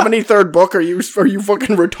a 73rd book? Are you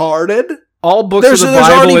fucking retarded? All books of the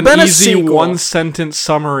Bible in easy one-sentence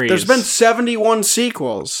summaries. There's been 71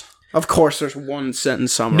 sequels. Of course, there's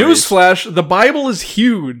one-sentence summaries. Newsflash, the Bible is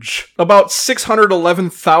huge. About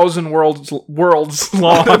 611,000 worlds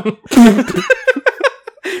long.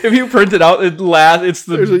 If you print it out,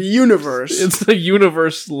 there's a universe. It's the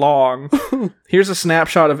universe long. Here's a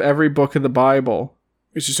snapshot of every book of the Bible.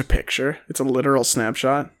 It's just a picture. It's a literal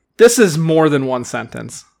snapshot. This is more than one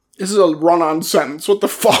sentence. This is a run-on sentence. What the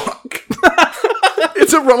fuck?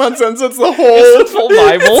 It's a run-on sentence. It's the whole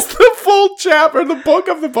Bible. It's the full chapter, the book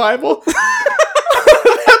of the Bible.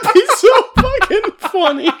 That'd be so fucking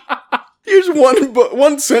funny. Here's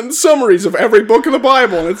one sentence summaries of every book of the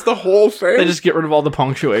Bible, and it's the whole thing. They just get rid of all the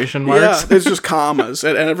punctuation marks. Yeah, there's just commas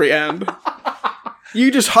at every end.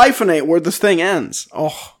 You just hyphenate where this thing ends.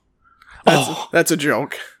 That's a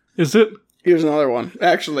joke. Is it? Here's another one.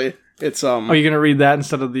 Actually, it's Are you gonna read that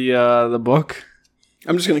instead of the book?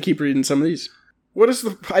 I'm just gonna keep reading some of these.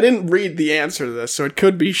 I didn't read the answer to this, so it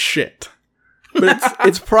could be shit. But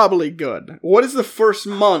it's probably good. What is the first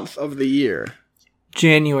month of the year?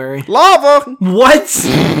 January. Lava! What?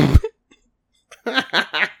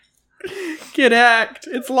 Get hacked.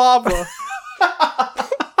 It's lava.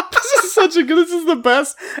 This is the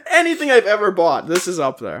best. Anything I've ever bought, this is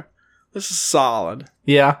up there. This is solid.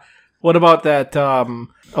 Yeah. What about that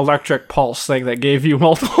electric pulse thing that gave you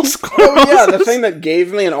multiple sclerosis? Oh yeah, the thing that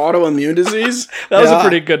gave me an autoimmune disease. That was a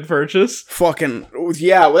pretty good purchase. Fucking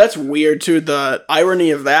yeah, well that's weird too. The irony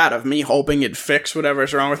of that, of me hoping it'd fix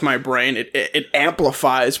whatever's wrong with my brain, it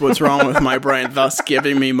amplifies what's wrong with my brain, thus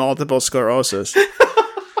giving me multiple sclerosis.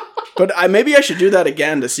 But maybe I should do that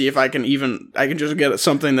again to see if I can just get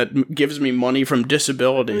something that gives me money from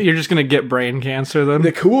disability. You're just gonna get brain cancer then?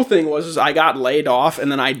 The cool thing was I got laid off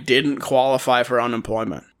and then I didn't qualify for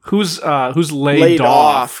unemployment. Who's laid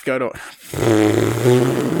off? Go to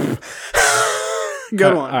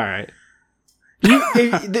Good one. All right.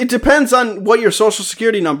 It depends on what your social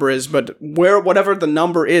security number is, but whatever the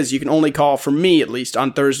number is, you can only call, for me at least,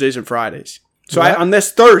 on Thursdays and Fridays. So on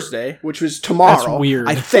this Thursday, which was tomorrow, that's weird.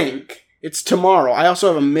 I think it's tomorrow. I also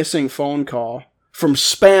have a missing phone call from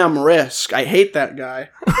Spam Risk. I hate that guy.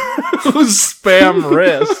 Who's Spam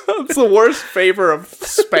Risk? It's the worst favor of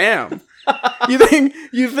spam. You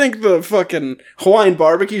think the fucking Hawaiian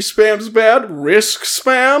barbecue spam's bad? Risk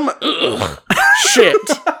spam? Ugh.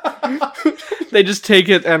 Shit. They just take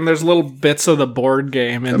it and there's little bits of the board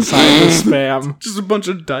game inside the spam. Just a bunch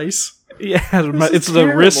of dice. Yeah, it's the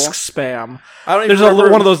Risk spam. There's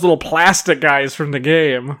remember. One of those little plastic guys from the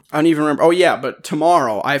game. I don't even remember. Oh yeah, but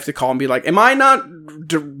tomorrow I have to call and be like, am I not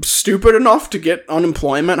stupid enough to get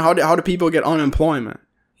unemployment? How do people get unemployment?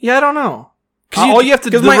 Yeah, I don't know. All you have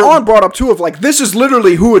to do... Because my aunt brought up too of like, this is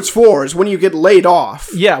literally who it's for, is when you get laid off.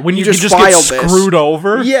 Yeah, when you just get screwed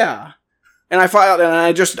over. Yeah. And I filed, and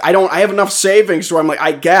I have enough savings so I'm like,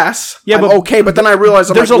 I guess. Yeah, but okay, but then I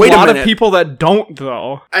realized there's a lot of people that don't,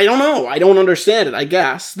 though. I don't know. I don't understand it, I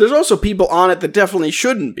guess. There's also people on it that definitely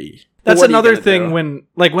shouldn't be. That's another thing when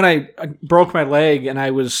I broke my leg and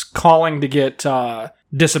I was calling to get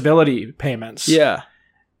disability payments. Yeah.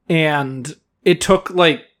 And it took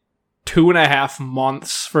like 2.5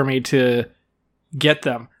 months for me to get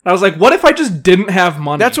them. I was like, what if I just didn't have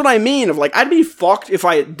money? That's what I mean. Of like, I'd be fucked if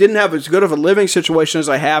I didn't have as good of a living situation as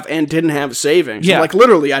I have and didn't have savings. Yeah. Like,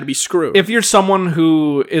 literally, I'd be screwed. If you're someone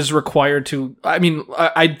who is required to... I mean,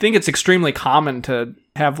 I think it's extremely common to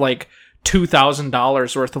have, like,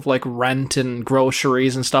 $2,000 worth of, like, rent and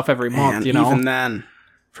groceries and stuff every month, you know? Even then,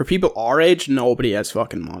 for people our age, nobody has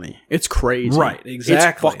fucking money. It's crazy. Right,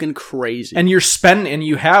 exactly. It's fucking crazy. And you're spending... And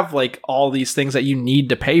you have, like, all these things that you need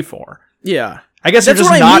to pay for. Yeah. I guess That's you're just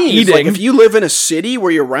what not I mean. eating. Like, if you live in a city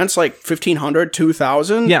where your rent's like $1,500,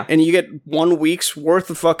 $2,000, Yeah. and you get 1 week's worth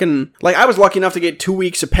of fucking, like, I was lucky enough to get 2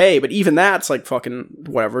 weeks of pay, but even that's like fucking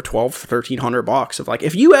whatever, $1,200-$1,300 of like,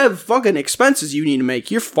 if you have fucking expenses you need to make,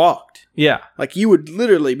 you're fucked. Yeah. Like, you would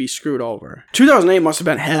literally be screwed over. 2008 must have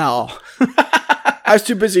been hell. I was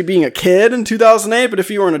too busy being a kid in 2008, but if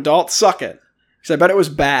you were an adult, suck it. Because I bet it was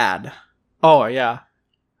bad. Oh, yeah.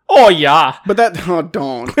 Oh, yeah. But that, oh,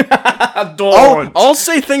 don't. Don't. I'll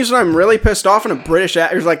say things when I'm really pissed off in a British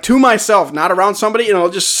accent, like to myself, not around somebody, and it'll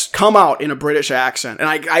just come out in a British accent. And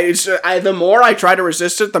I the more I try to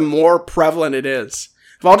resist it, the more prevalent it is.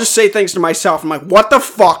 If I'll just say things to myself, I'm like, what the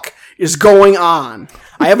fuck is going on?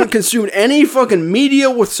 I haven't consumed any fucking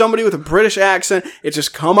media with somebody with a British accent. It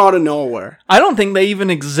just come out of nowhere. I don't think they even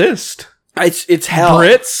exist. It's hell.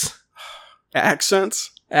 Brits?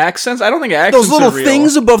 Accents? Accents? I don't think accents Those little are real.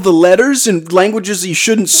 things above the letters in languages you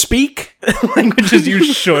shouldn't speak. Languages you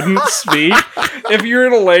shouldn't speak. If you're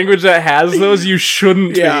in a language that has those, you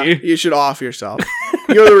shouldn't be. You should off yourself.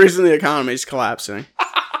 You're the reason the economy is collapsing.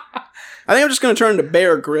 I think I'm just going to turn to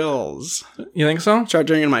Bear Grylls. You think so? Start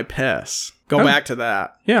drinking my piss. Go back to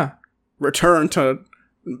that. Yeah. Return to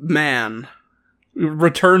man.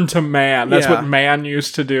 Return to man. That's Yeah. what man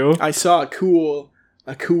used to do. I saw a cool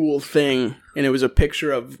thing, and it was a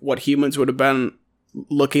picture of what humans would have been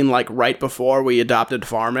looking like right before we adopted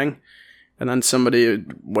farming. And then somebody,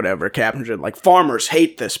 whatever, captioned it like, farmers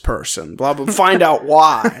hate this person, blah, blah, find out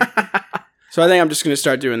why. So I think I'm just going to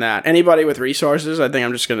start doing that. Anybody with resources, I think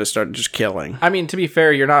I'm just going to start just killing. I mean, to be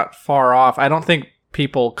fair, you're not far off. I don't think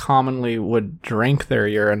people commonly would drink their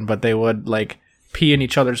urine, but they would, like, pee in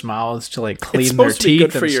each other's mouths to, like, clean their It's supposed to be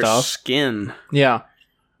teeth good for and your stuff. skin. Yeah.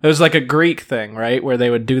 It was like a Greek thing, right? Where they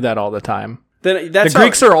would do that all the time. Then The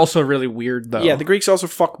Greeks are also really weird, though. Yeah, the Greeks also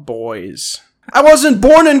fuck boys. I wasn't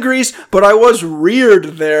born in Greece, but I was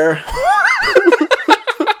reared there.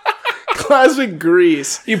 Classic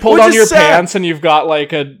Greece. You pull Which down is your sad. pants and you've got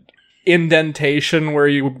like a indentation where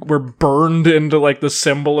you were burned into like the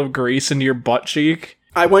symbol of Greece into your butt cheek.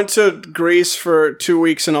 I went to Greece for 2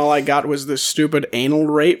 weeks and all I got was this stupid anal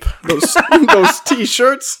rape. Those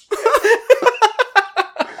t-shirts.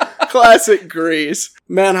 Classic Greece.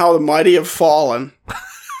 Man, how the mighty have fallen.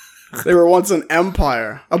 They were once an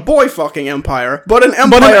empire. A boy-fucking empire, but an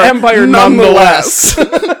empire, nonetheless.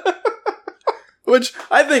 Which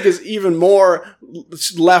I think is even more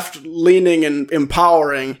left-leaning and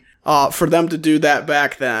empowering for them to do that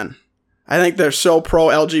back then. I think they're so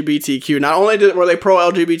pro-LGBTQ. Not only were they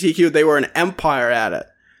pro-LGBTQ, they were an empire at it.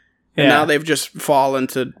 And now they've just fallen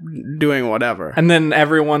to doing whatever. And then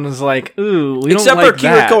everyone is like, ooh, we Except don't like for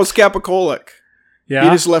that. Kiriko Skapakolik. Yeah? He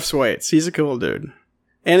just lifts weights. He's a cool dude.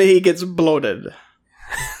 And he gets bloated.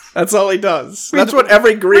 That's all he does. That's what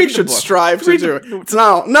every Greek should strive to do. It's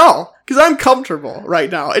no, because I'm comfortable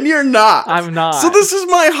right now, and you're not. I'm not. So this is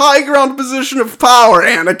my high ground position of power,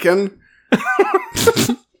 Anakin.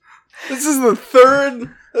 This is the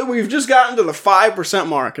third. We've just gotten to the 5%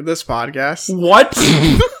 mark of this podcast. What?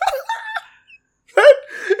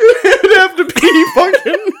 It'd have to be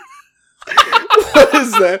fucking. What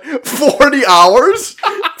is that? 40 hours?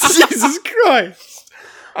 Jesus Christ.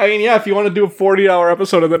 I mean, yeah, if you want to do a 40-hour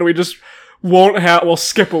episode and then we just we'll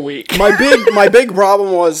skip a week. My big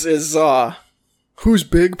problem is who's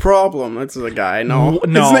Big Problem? That's the guy. No.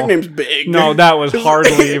 No. His nickname's Big. No, that was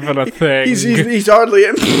hardly even a thing. He's hardly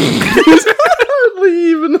he's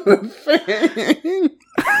hardly even a thing.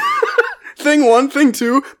 Thing 1, thing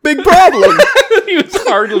 2, Big Problem. He was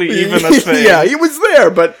hardly even a thing. Yeah, he was there,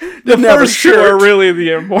 but the didn't have a first two shirt. are really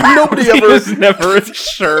the important. Nobody He ever- was never a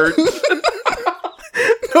shirt.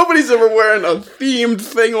 Nobody's ever wearing a themed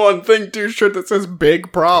thing 1, thing 2 shirt that says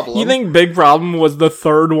Big Problem. You think Big Problem was the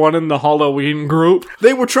third one in the Halloween group?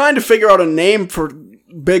 They were trying to figure out a name for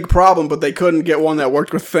Big Problem, but they couldn't get one that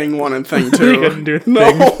worked with Thing 1 and Thing 2. They couldn't do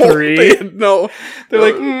Thing 3. No. They're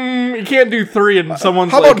like, you can't do 3, and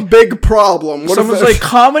someone's How like... about Big Problem? What if Someone's that- like,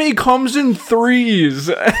 comedy comes in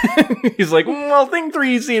 3s. He's like, well, thing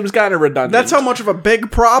 3 seems kind of redundant. That's how much of a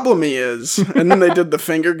big problem he is. And then they did the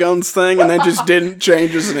finger guns thing, and then just didn't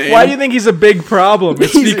change his name. Why do you think he's a big problem?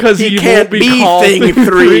 It's because he can't won't be called Thing Thing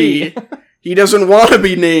 3. He doesn't want to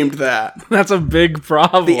be named that. That's a big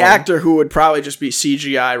problem. The actor who would probably just be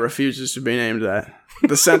CGI refuses to be named that.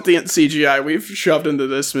 The sentient CGI we've shoved into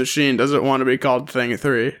this machine doesn't want to be called Thing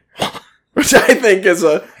 3. Which I think is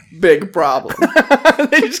a big problem.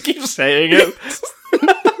 They just keep saying it.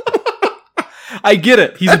 I get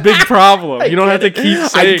it. He's a big problem. You don't have to keep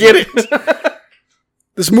saying I get it.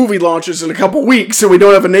 This movie launches in a couple weeks, so we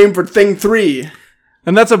don't have a name for Thing 3.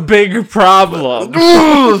 And that's a big problem.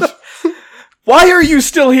 Why are you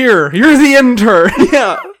still here? You're the intern.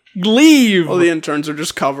 Yeah. Leave. All the interns are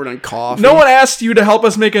just covered in coffee. No one asked you to help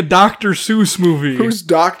us make a Dr. Seuss movie. Who's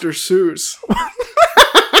Dr. Seuss?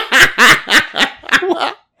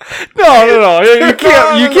 No.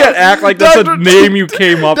 You can't act like that's a name you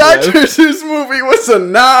came up Dr. with. Seuss movie was a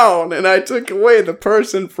noun, and I took away the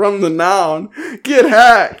person from the noun. Get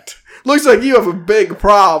hacked. Looks like you have a big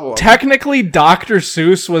problem. Technically, Dr.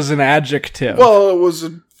 Seuss was an adjective. Well, it was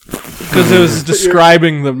because it was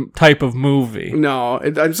describing the type of movie. No,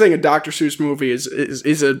 I'm saying a Dr. Seuss movie is a.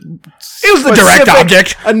 It was the direct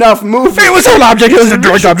object. Enough movie. It was an object. It was a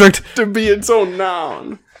direct object to be its own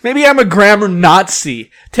noun. Maybe I'm a grammar Nazi.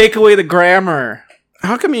 Take away the grammar.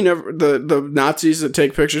 How come you never the Nazis that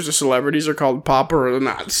take pictures of celebrities are called Papa or the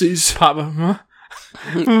Nazis? Papa,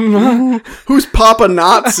 Who's Papa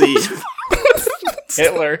Nazi?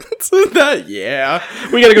 Hitler. Yeah.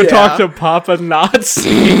 We gotta go talk to Papa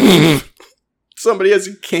Nazi. Somebody has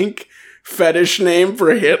a kink fetish name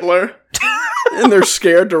for Hitler, and they're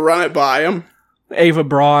scared to run it by him. Ava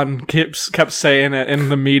Braun kept saying it in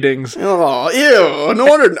the meetings. Oh, ew. No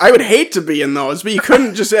wonder. I would hate to be in those, but you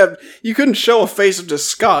couldn't show a face of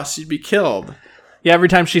disgust. You'd be killed. Yeah, every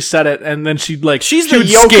time she said it, and then she would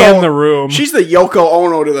Yoko, scan the room. She's the Yoko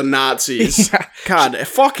Ono to the Nazis. Yeah. God,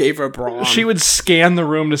 fuck Ava Braun. She would scan the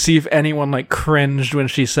room to see if anyone cringed when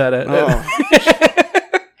she said it. Oh.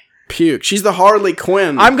 Puke. She's the Harley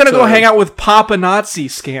Quinn. I'm gonna go hang out with Papa Nazi.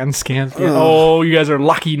 Scan. Oh, you guys are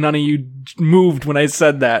lucky none of you moved when I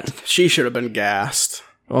said that. She should have been gassed.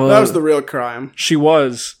 That was the real crime. She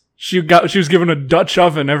was. She was given a Dutch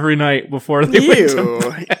oven every night before they went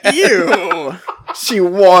to bed. Ew. She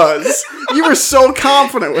was. You were so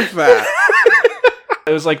confident with that.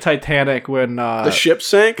 It was like Titanic when the ship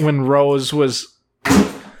sank. When Rose was.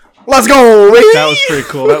 Let's go, baby! That was pretty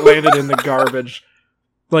cool. That landed in the garbage.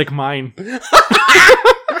 Like mine.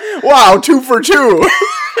 Wow, 2 for 2.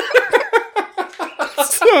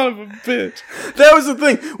 Son of a bitch. That was the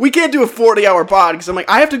thing. We can't do a 40-hour pod because I'm like,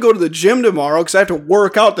 I have to go to the gym tomorrow because I have to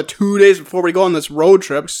work out the 2 days before we go on this road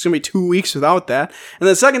trip. It's going to be 2 weeks without that. And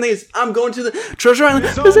the second thing is, I'm going to the Treasure Island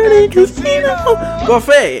Casino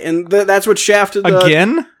buffet. And that's what shafted the...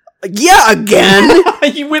 Again? Yeah, again.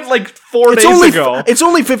 You went like 4 days ago. It's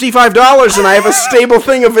only $55 and I have a stable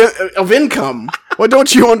thing of income. What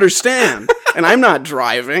don't you understand? And I'm not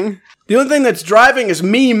driving. The only thing that's driving is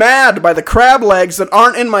me mad by the crab legs that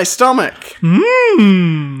aren't in my stomach.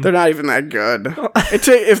 They're not even that good.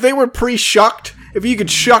 If they were pre-shucked, if you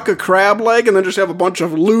could shuck a crab leg and then just have a bunch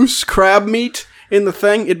of loose crab meat in the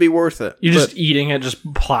thing, it'd be worth it. You're just eating it,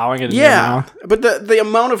 just plowing it in your mouth. But the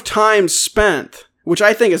amount of time spent, which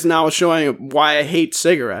I think is now showing why I hate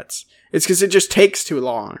cigarettes. It's because it just takes too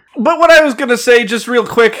long. But what I was going to say, just real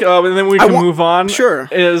quick, and then we can move on. Sure.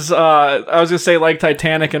 Is, I was going to say, like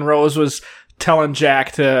Titanic, and Rose was telling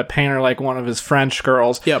Jack to paint her like one of his French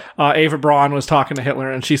girls. Yep. Ava Braun was talking to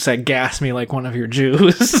Hitler, and she said, gas me like one of your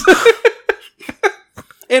Jews.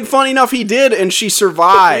 And funny enough, he did, and she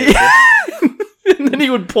survived. And then he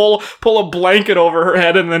would pull a blanket over her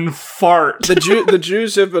head and then fart. The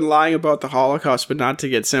Jews have been lying about the Holocaust, but not to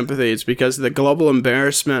get sympathy. It's because the global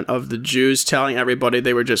embarrassment of the Jews telling everybody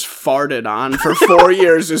they were just farted on for 4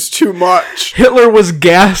 years is too much. Hitler was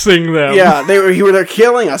gassing them. Yeah, they're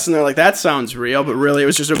killing us, and they're like, that sounds real, but really it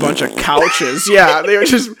was just a bunch of couches. Yeah, they were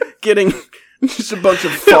just getting... Just a bunch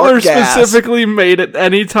of Hitler gas. Specifically made it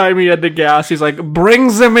anytime he had to gas. He's like,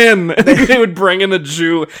 brings them in. And they would bring in a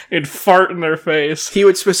Jew and fart in their face. He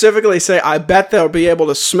would specifically say, I bet they'll be able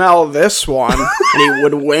to smell this one. And he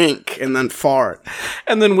would wink and then fart.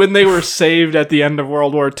 And then when they were saved at the end of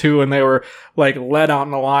World War II and they were like led out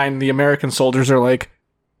in the line, the American soldiers are like,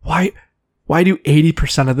 why do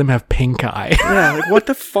 80% of them have pink eye? Yeah, like what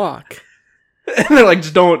the fuck? And they're like,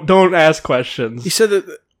 just don't ask questions. He said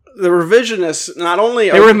that the revisionists not only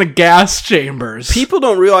they were in the gas chambers. People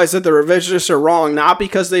don't realize that the revisionists are wrong, not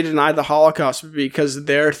because they denied the Holocaust, but because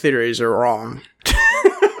their theories are wrong.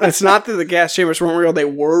 It's not that the gas chambers weren't real; they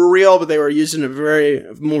were real, but they were used in a very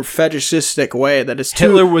more fetishistic way. That is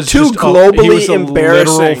Hitler was too just globally he was a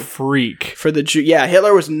embarrassing literal freak for the Jew. Yeah,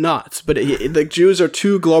 Hitler was nuts, but the Jews are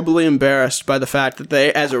too globally embarrassed by the fact that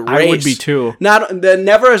they, as a race, I would be too. They've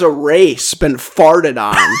never, as a race, been farted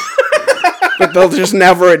on. But they'll just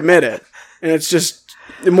never admit it. And it's just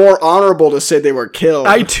more honorable to say they were killed.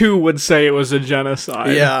 I, too, would say it was a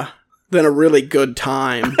genocide. Yeah. Than a really good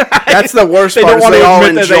time. That's the worst they part. Don't want they to all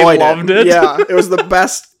admit enjoyed that they loved it. Yeah. It was the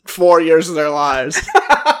best 4 years of their lives.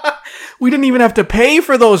 We didn't even have to pay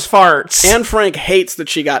for those farts. Anne Frank hates that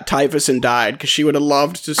she got typhus and died because she would have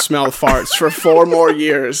loved to smell farts for 4 more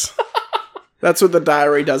years. That's what the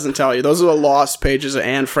diary doesn't tell you. Those are the lost pages of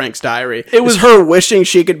Anne Frank's diary. It was her wishing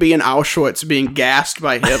she could be in Auschwitz, being gassed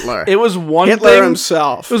by Hitler. It was Hitler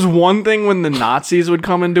himself. It was one thing when the Nazis would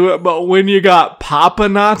come and do it, but when you got Papa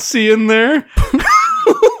Nazi in there...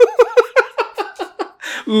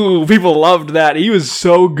 Ooh, people loved that. He was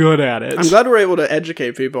so good at it. I'm glad we're able to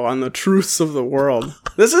educate people on the truths of the world.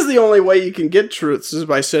 This is the only way you can get truths, is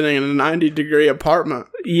by sitting in a 90-degree apartment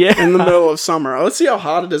in the middle of summer. Let's see how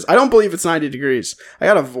hot it is. I don't believe it's 90 degrees. I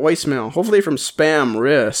got a voicemail, hopefully from Spam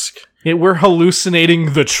Risk. We're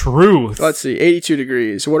hallucinating the truth. Let's see, 82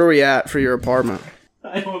 degrees. What are we at for your apartment?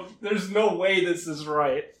 There's no way this is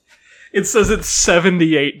right. It says it's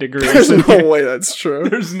 78 degrees. There's no way that's true.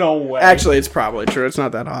 There's no way. Actually, it's probably true. It's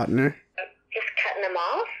not that hot in here. Just cutting them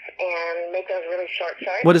off and make those really short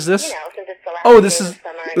shorts. What is this? You know, since it's the last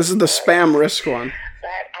This is the Spam Risk one. But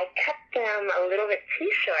I cut them a little bit too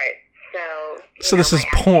short, so this is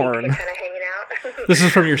porn. Kind of hanging out. This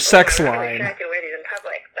is from your sex I'm line. sure I could wear these in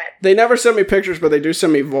public, but They never send me pictures, but they do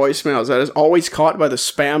send me voicemails. That is always caught by the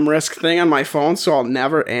Spam Risk thing on my phone, so I'll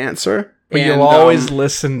never answer. But you'll always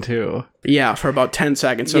listen to. Yeah, for about 10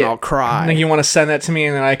 seconds, and I'll cry. I think you want to send that to me,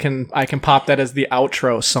 and then I can pop that as the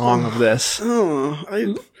outro song of this. Oh,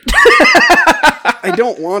 I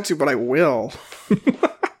don't want to, but I will.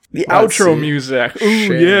 The outro music. Ooh,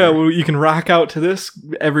 Share. yeah, well, you can rock out to this,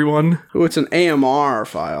 everyone. Ooh, it's an AMR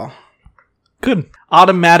file. Good.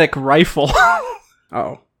 Automatic rifle.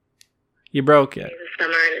 Oh. You broke it. it's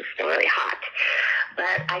summer and it's still really hot.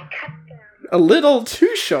 But I cut them. A little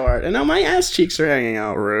too short, and now my ass cheeks are hanging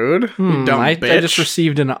out. Rude. You dumb I bitch. just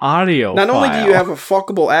received an audio Not file. only do you have a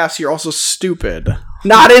fuckable ass, you're also stupid.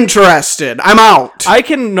 Not interested. I'm out. I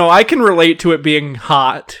can relate to it being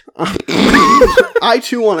hot. I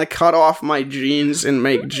too want to cut off my jeans and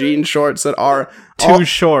make jean shorts that are Too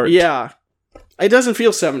short. Yeah. It doesn't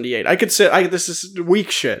feel 78. I could say this is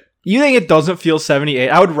weak shit. You think it doesn't feel 78?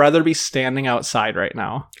 I would rather be standing outside right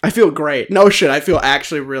now. I feel great. No shit, I feel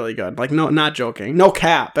actually really good. Like, no, not joking. No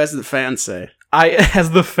cap, as the fans say.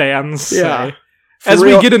 As the fans say. Yeah. As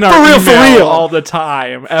real. we get in our For email real. all the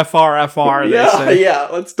time. FR, Yeah, they say. yeah.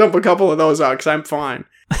 Let's dump a couple of those out, because I'm fine.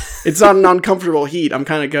 It's not an uncomfortable heat. I'm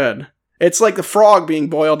kind of good. It's like the frog being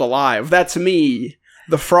boiled alive. That's me.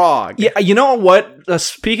 The frog. Yeah, you know what?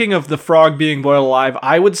 Speaking of the frog being boiled alive,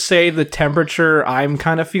 I would say the temperature I'm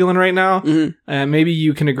kind of feeling right now, and maybe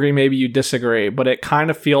you can agree, maybe you disagree, but it kind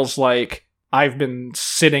of feels like I've been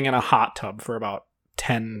sitting in a hot tub for about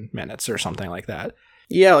 10 minutes or something like that.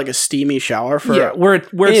 Yeah, like a steamy shower for... Yeah, where it's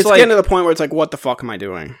it's like... getting to the point where it's like, what the fuck am I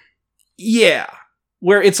doing? Yeah.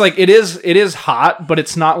 Where it's like, it is hot, but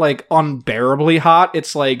it's not like unbearably hot.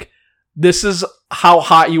 It's like, this is how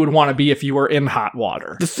hot you would want to be if you were in hot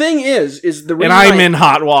water. The thing is the reason and I'm in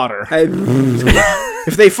hot water.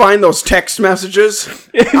 If they find those text messages,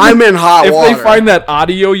 I'm in hot water. If they find that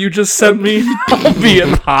audio you just sent me, I'll be in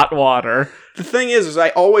hot water. The thing is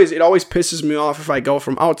it always pisses me off if I go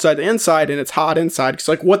from outside to inside and it's hot inside. Because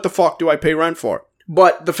like, what the fuck do I pay rent for?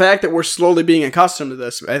 But the fact that we're slowly being accustomed to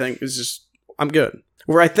this, I think is just, I'm good.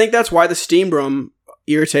 Where I think that's why the steam room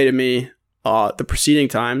irritated me the preceding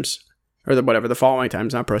times. Or the following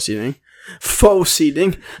times, not proceeding.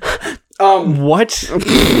 Faux-seeding. What?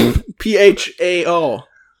 PHAO.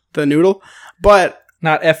 The noodle. But...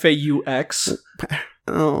 Not FAUX.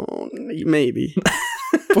 Oh, maybe.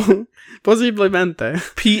 Posiblemente.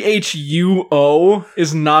 PHUO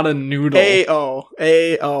is not a noodle. AO.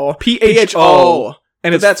 PHO.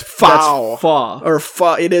 And that's foul. That's fa. Or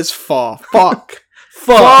fa. It is fa. Fuck.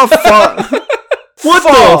 Fa. What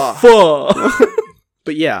the fuck?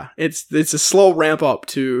 But yeah, it's a slow ramp up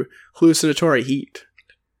to hallucinatory heat.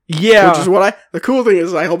 Yeah. Which is the cool thing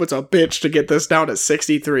is I hope it's a bitch to get this down to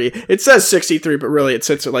 63. It says 63, but really it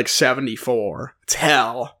sits at like 74. It's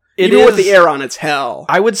hell. Even with the air on, it's hell.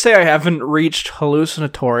 I would say I haven't reached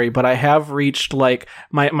hallucinatory, but I have reached like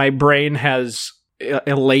my brain has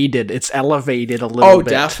elated. It's elevated a little bit.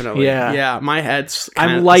 Oh, definitely. Yeah. Yeah, my head's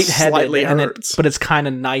I'm lightheaded, slightly and hurts. but it's kind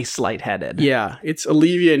of nice lightheaded. Yeah, it's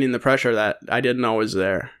alleviating the pressure that I didn't know was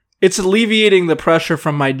there. It's alleviating the pressure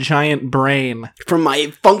from my giant brain. From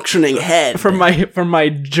my functioning head. From my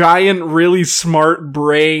giant, really smart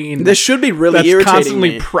brain. This should be really that's irritating constantly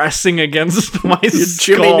me. Pressing against my Jimmy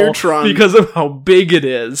skull Neutron. because of how big it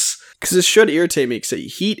is. Because this should irritate me.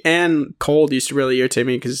 Because heat and cold used to really irritate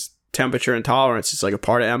me because temperature intolerance is like a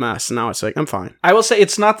part of MS. And now it's like, I'm fine. I will say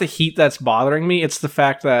it's not the heat that's bothering me. It's the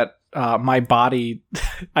fact that my body,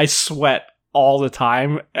 I sweat all the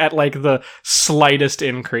time at like the slightest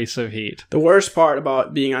increase of heat. The worst part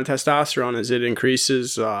about being on testosterone is it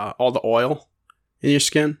increases all the oil in your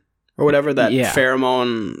skin. or whatever that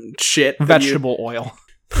pheromone shit. Vegetable oil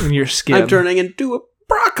in your skin. I'm turning into a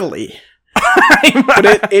broccoli.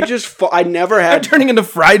 But it just, I never had. I'm turning into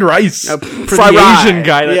fried rice. For fried the Asian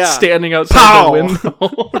guy that's standing outside the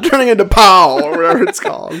window. I'm turning into Pow, or whatever it's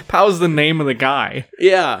called. Pow's the name of the guy.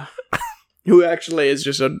 Yeah. Who actually is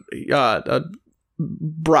just a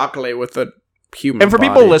broccoli with a human And for body.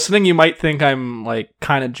 people listening, you might think I'm like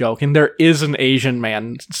kind of joking. There is an Asian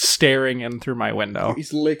man staring in through my window.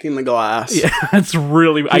 He's licking the glass. Yeah, it's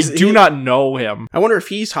really... I do not know him. I wonder if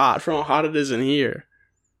he's hot from how hot it is in here.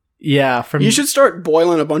 Yeah. You should start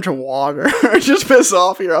boiling a bunch of water. Just piss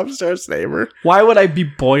off your upstairs neighbor. Why would I be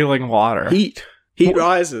boiling water? Heat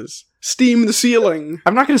rises. Steam the ceiling.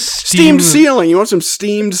 I'm not going to Steamed ceiling. You want some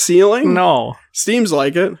steamed ceiling? No. Steam's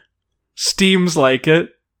like it. Steam's like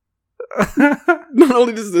it. Not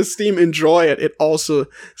only does the steam enjoy it, it also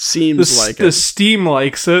seems like it. The steam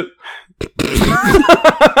likes it.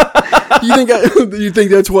 You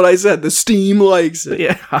think that's what I said? The steam likes it.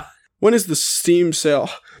 Yeah. When is the Steam sale?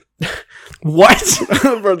 What?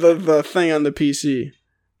 For the thing on the PC.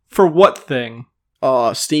 For what thing?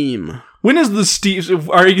 Steam. When is the Steam?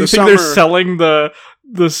 Are you think summer. they're selling the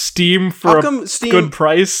Steam for a good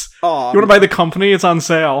price? You want to buy the company? It's on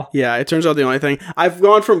sale. Yeah, it turns out the only thing. I've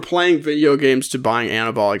gone from playing video games to buying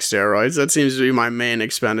anabolic steroids. That seems to be my main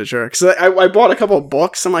expenditure. Because I bought a couple of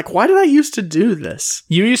books. I'm like, why did I used to do this?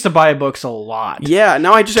 You used to buy books a lot. Yeah,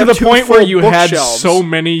 now I just to have the point where you had bookshelves. so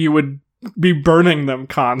many you would be burning them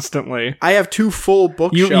constantly. I have 2 full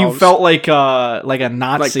bookshelves. You felt like a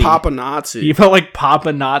Nazi. Like Papa Nazi. You felt like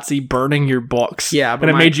Papa Nazi burning your books. Yeah, but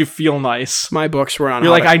and it made you feel nice. My books were on.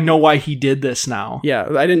 You're like, I know why he did this now. Yeah,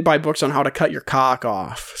 I didn't buy books on how to cut your cock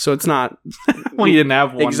off, so it's not. Well, you didn't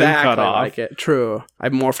have one exactly cut off. like it. True. I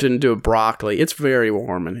morphed it into a broccoli. It's very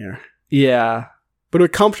warm in here. Yeah, but a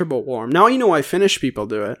comfortable warm. Now you know why Finnish people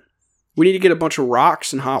do it. We need to get a bunch of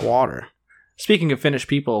rocks and hot water. Speaking of Finnish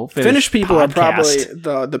people, Finnish people podcast. are probably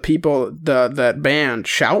the people that band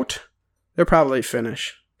Shout. They're probably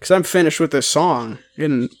Finnish because I'm Finnish with this song.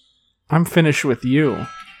 And I'm Finnish with you.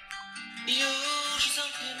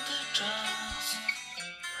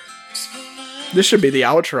 This should be the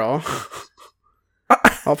outro.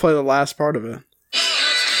 I'll play the last part of it.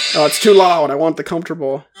 Oh, it's too loud. I want the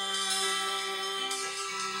comfortable.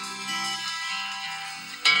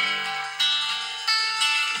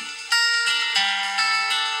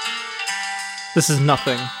 This is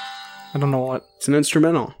nothing. I don't know what. It's an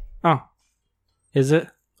instrumental. Oh. Is it?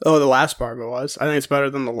 Oh, the last part of it was. I think it's better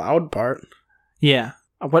than the loud part. Yeah.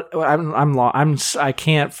 I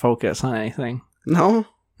can't focus on anything. No?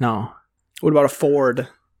 No. What about a Ford?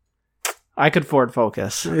 I could Ford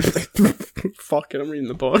focus. Fuck it, I'm reading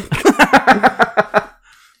the book. I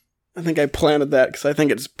think I planted that because I think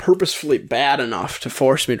it's purposefully bad enough to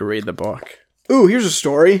force me to read the book. Ooh, here's a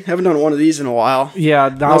story. Haven't done one of these in a while. Yeah,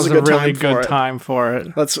 that was a really good time for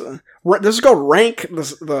it. This is called Rank.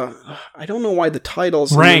 I don't know why the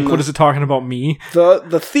title's Rank. What is it talking about? Me?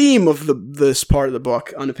 The theme of this part of the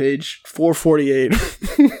book on page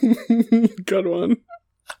 448. Good one.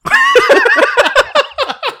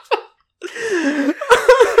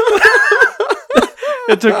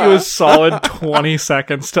 It took you a solid 20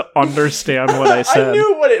 seconds to understand what I said. I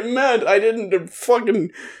knew what it meant.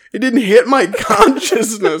 It didn't hit my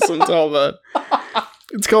consciousness until that.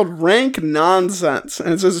 It's called Rank Nonsense.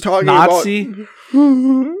 And it says talking Nazi?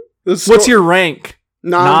 about... What's your rank?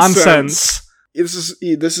 Nonsense.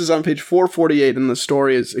 This is on page 448, and the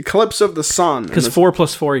story is Eclipse of the Sun. Because 4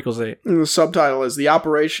 plus 4 equals 8. And the subtitle is The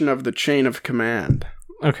Operation of the Chain of Command.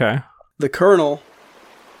 Okay. The Colonel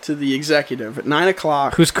to the Executive at 9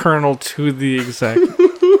 o'clock. Who's Colonel to the Executive?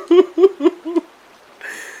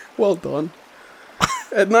 Well done.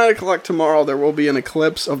 At 9 o'clock tomorrow, there will be an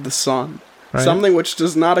eclipse of the sun. Right. Something which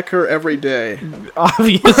does not occur every day.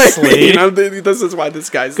 Obviously. This is why this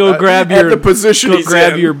guy's go grab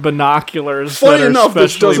your binoculars Funny that are enough,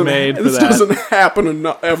 specially made for that. This doesn't happen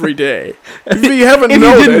every day. If you haven't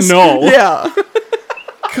noticed. You didn't know. Yeah.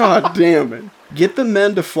 God damn it. Get the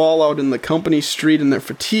men to fall out in the company street in their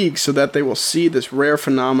fatigue so that they will see this rare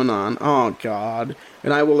phenomenon. Oh, God.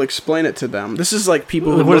 And I will explain it to them. This is like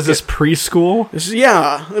people who... What is this, preschool?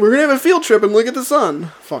 Yeah. We're going to have a field trip and look at the sun.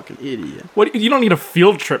 Fucking idiot. What? You don't need a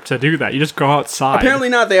field trip to do that. You just go outside. Apparently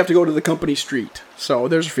not. They have to go to the company street. So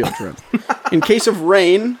there's a field trip. In case of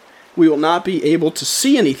rain, we will not be able to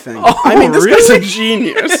see anything. Oh, I mean, this really? guy's a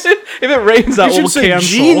genius. If it rains, that will say cancel.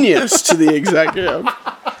 Genius to the executive.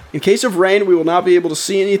 In case of rain, we will not be able to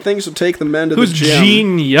see anything, so take the men to the gym. Who's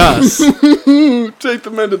genius? Take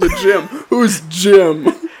the men to the gym. Who's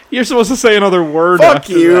Jim? You're supposed to say another word. Fuck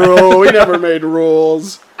you. We never made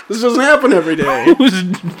rules. This doesn't happen every day. Who's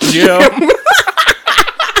Jim?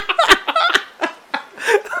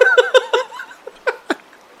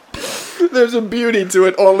 There's a beauty to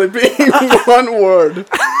it only being one word.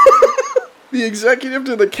 The executive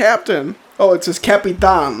to the captain. Oh, it says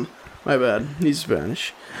Capitan. My bad. He's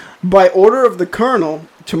Spanish. By order of the colonel,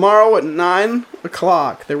 tomorrow at 9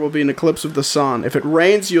 o'clock, there will be an eclipse of the sun. If it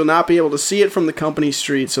rains, you'll not be able to see it from the company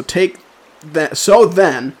street. So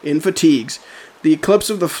then, in fatigues, the eclipse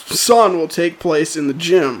of the sun will take place in the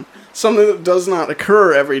gym. Something that does not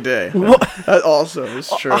occur every day. What? That also is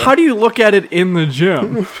true. How do you look at it in the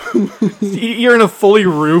gym? You're in a fully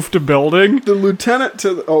roofed building? The lieutenant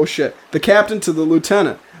to the captain to the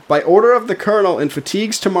lieutenant. By order of the colonel, in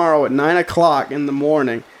fatigues tomorrow at 9 o'clock in the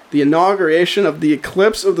morning, the inauguration of the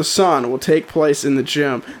eclipse of the sun will take place in the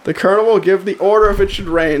gym. The colonel will give the order if it should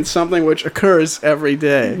rain, something which occurs every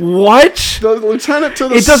day. What? The lieutenant to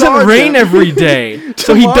the It doesn't sergeant. rain every day,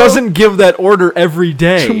 so he doesn't give that order every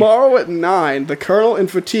day. Tomorrow at 9, the colonel in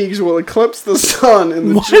fatigues will eclipse the sun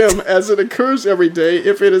in the gym as it occurs every day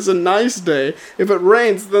if it is a nice day. If it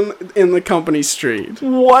rains, then in the company street.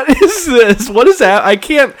 What is this? What is that? I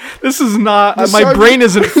can't... This is not... My brain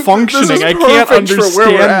isn't functioning. This is I can't perfect for where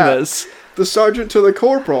we're understand at. this. The sergeant to the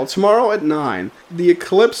corporal, tomorrow at 9, the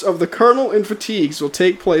eclipse of the colonel in fatigues will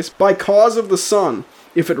take place by cause of the sun.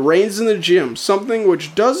 If it rains in the gym, something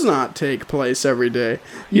which does not take place every day,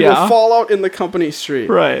 you will fall out in the company street.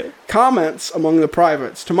 Right. Comments among the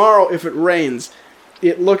privates. Tomorrow, if it rains,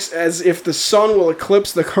 it looks as if the sun will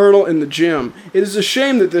eclipse the colonel in the gym. It is a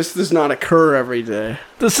shame that this does not occur every day.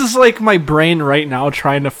 This is like my brain right now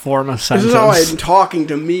trying to form a sentence. This is how I'm talking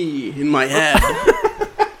to me in my head.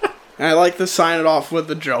 And I like to sign it off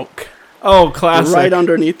with a joke. Oh, classic. Right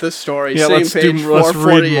underneath this story. Yeah, Same let's page, let's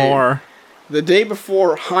 448. read more. The day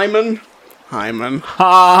before Hyman Hi,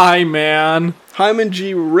 man. Hyman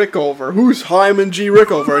G. Rickover. Who's Hyman G.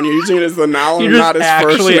 Rickover? And you're using it as the noun and not his first name? You're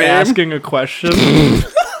just actually asking a question.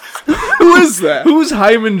 Who is that? Who's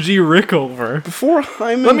Hyman G. Rickover? Before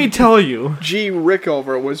Hyman Let me tell you. G.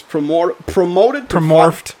 Rickover was promoted to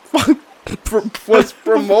was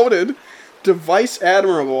promoted to vice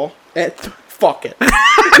admiral at fuck it.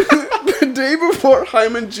 The day before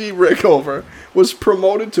Hyman G. Rickover was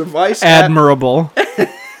promoted to vice admirable.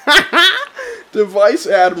 To vice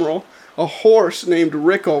admiral, a horse named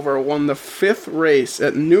Rickover won the 5th race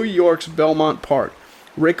at New York's Belmont Park.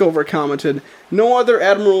 Rickover commented, "No other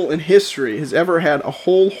admiral in history has ever had a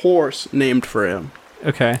whole horse named for him."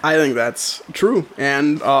 Okay. I think that's true.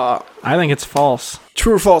 And I think it's false.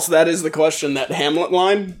 True or false, that is the question, that Hamlet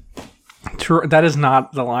line? True. That is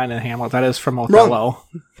not the line in Hamlet. That is from Othello. Wrong.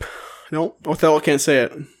 No, Othello can't say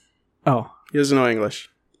it. Oh. He doesn't know English.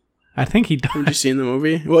 I think he does. Have you seen the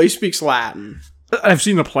movie? Well, he speaks Latin. I've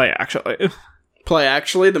seen the play, actually. Play,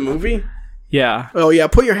 actually? The movie? Yeah. Oh, yeah,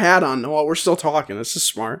 put your hat on while we're still talking. This is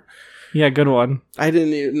smart. Yeah, good one. I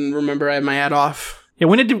didn't even remember I had my hat off. Yeah,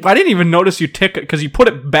 I didn't even notice you tick it, because you put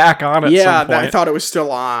it back on at some point. I thought it was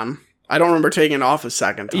still on. I don't remember taking it off a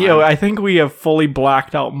second time. Yeah, I think we have fully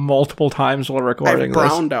blacked out multiple times while recording I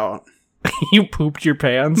browned out. You pooped your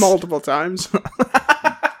pants? Multiple times.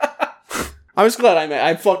 I was glad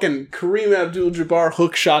I fucking Kareem Abdul-Jabbar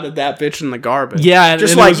hook-shotted that bitch in the garbage. Yeah,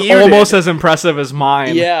 just and like it was almost as impressive as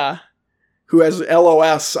mine. Yeah. Who has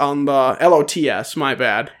LOS on the... LOTS, my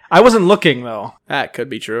bad. I wasn't looking, though. That could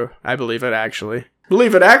be true. I believe it, actually.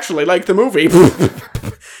 Believe it, actually, like the movie.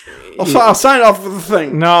 I'll sign off with the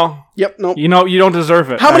thing. No. Yep, nope. You know, you don't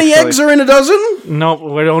deserve it. How many eggs are in a dozen? Nope,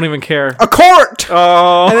 we don't even care. A quart!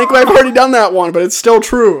 Oh. I think I've already done that one, but it's still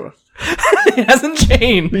true. It hasn't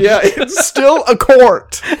changed. Yeah, it's still a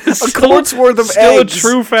quart. A quart's worth of still eggs. Still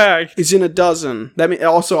a true fact. Is in a dozen. That means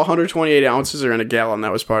also 128 ounces are in a gallon.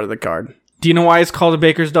 That was part of the card. Do you know why it's called a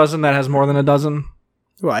baker's dozen that has more than a dozen?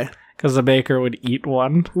 Why? Because the baker would eat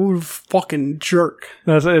one. Ooh, fucking jerk.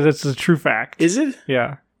 That's a true fact. Is it?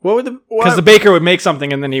 Yeah. What would because the baker would make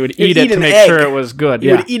something and then he would eat it to make sure it was good. He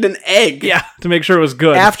would eat an egg. Yeah, to make sure it was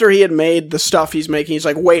good. After he had made the stuff he's making, he's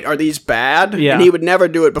like, wait, are these bad? Yeah. And he would never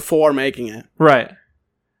do it before making it. Right.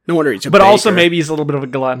 No wonder he's a But baker. also maybe he's a little bit of a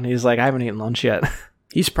glutton. He's like, I haven't eaten lunch yet.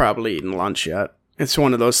 He's probably eaten lunch yet. It's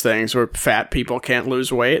one of those things where fat people can't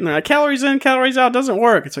lose weight. And they're like, calories in, calories out doesn't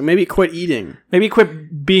work. It's like, maybe quit eating. Maybe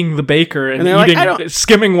quit being the baker and eating, like,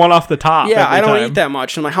 skimming one off the top. Yeah, I don't time. eat that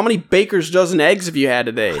much. I'm like, how many baker's dozen eggs have you had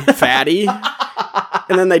today, fatty?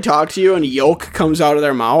 And then they talk to you and yolk comes out of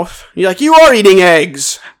their mouth. You're like, you are eating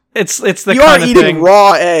eggs. It's the you kind are of eating thing,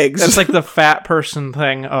 raw eggs. That's like the fat person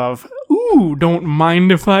thing of, ooh, don't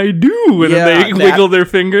mind if I do. And then they wiggle their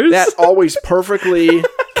fingers. That always perfectly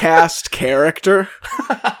cast character.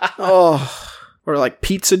 Oh. Or like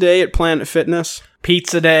Pizza Day at Planet Fitness.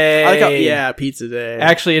 Pizza Day. Pizza Day.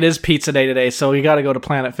 Actually, it is Pizza Day today, so you got to go to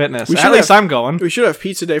Planet Fitness. At least I'm going. We should have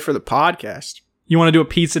Pizza Day for the podcast. You want to do a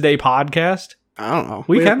Pizza Day podcast? I don't know.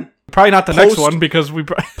 We can. Probably not the next one because we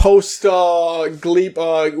post Gleep.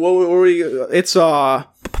 What were we? It's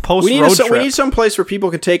post road trip. We need some place where people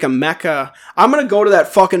can take a Mecca. I'm gonna go to that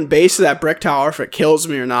fucking base of that brick tower if it kills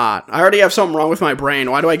me or not. I already have something wrong with my brain.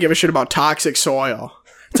 Why do I give a shit about toxic soil?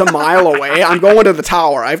 It's a mile away. I'm going to the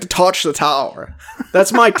tower. I have to touch the tower.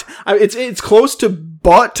 That's my. It's close to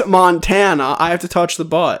Butt, Montana. I have to touch the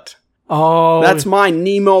butt. Oh, that's my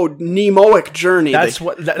Nemoic journey.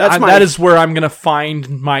 That is where I'm gonna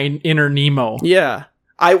find my inner Nemo. Yeah,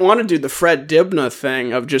 I want to do the Fred Dibna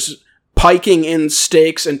thing of just piking in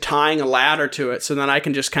stakes and tying a ladder to it, so then I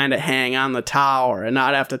can just kind of hang on the tower and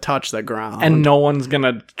not have to touch the ground. And no one's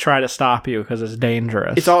gonna try to stop you because it's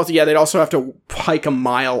dangerous. It's also they'd also have to hike a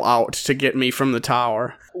mile out to get me from the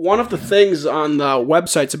tower. One of the things on the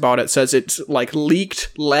websites about it says it's like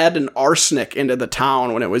leaked lead and arsenic into the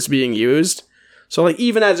town when it was being used. So like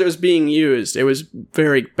even as it was being used, it was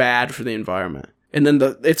very bad for the environment. And then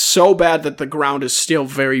it's so bad that the ground is still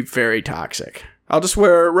very, very toxic. I'll just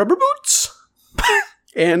wear rubber boots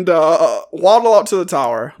and waddle out to the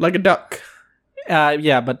tower like a duck.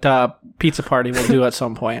 But pizza party we'll do at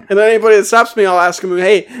some point. And then anybody that stops me, I'll ask them,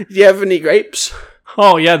 hey, do you have any grapes?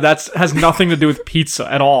 Oh, yeah, that has nothing to do with pizza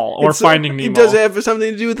at all, or Finding Nemo. It does have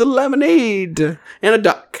something to do with the lemonade and a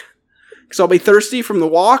duck. Because I'll be thirsty from the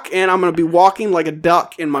walk, and I'm going to be walking like a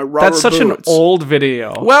duck in my rubber boots. That's such an old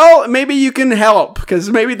video. Well, maybe you can help, because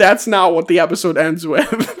maybe that's not what the episode ends with.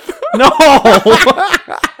 No!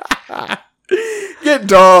 Get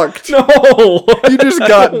ducked. No! You just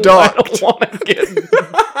got ducked. I don't want to get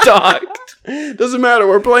ducked. Doesn't matter.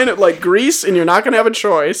 We're playing it like Grease, and you're not going to have a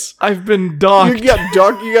choice. I've been ducked. You got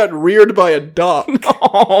ducked. You got reared by a duck. No.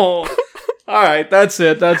 All right, that's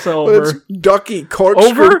it. That's over. It's ducky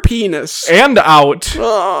corkscrew penis. And out.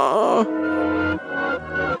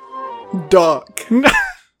 Duck.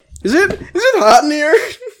 Is it hot in here?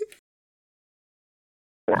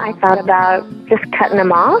 I thought about just cutting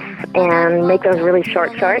them off and make those really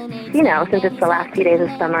short shorts, since it's the last few days of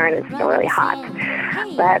summer and it's still really hot.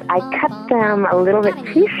 But I cut them a little bit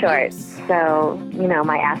too short, so,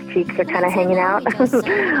 my ass cheeks are kind of hanging out.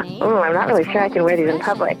 I'm not really sure I can wear these in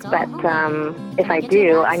public, but if I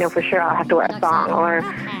do, I know for sure I'll have to wear a thong, or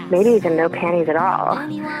maybe even no panties at all.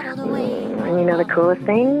 And the coolest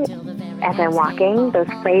thing? As I'm walking, those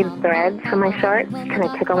frayed threads from my shorts kind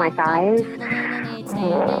of tickle my thighs.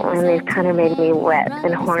 And they've kind of made me wet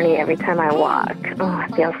and horny every time I walk. Oh,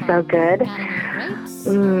 it feels so good.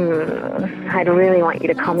 I'd really want you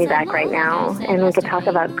to call me back right now, and we could talk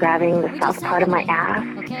about grabbing the soft part of my ass.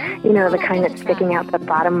 The kind that's sticking out the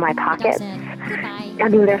bottom of my pockets. I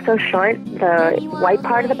mean, they're so short. The white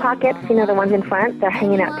part of the pockets, the ones in front, they're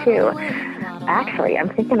hanging out too. Actually, I'm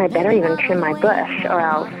thinking I better even trim my bush, or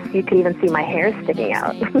else you could even see my hair sticking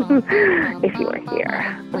out if you were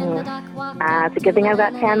here. It's a good thing I've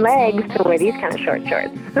got tan legs to wear these kind of short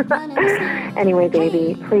shorts. Anyway,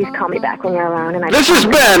 baby, please call me back when you're alone. And this has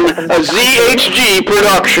been a ZHG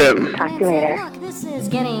production. Talk to you later. Look, this is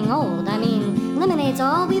getting old. I mean, lemonade's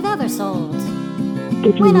all we've ever sold.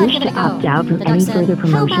 If you wish to opt out from any further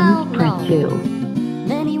promotions, press 2.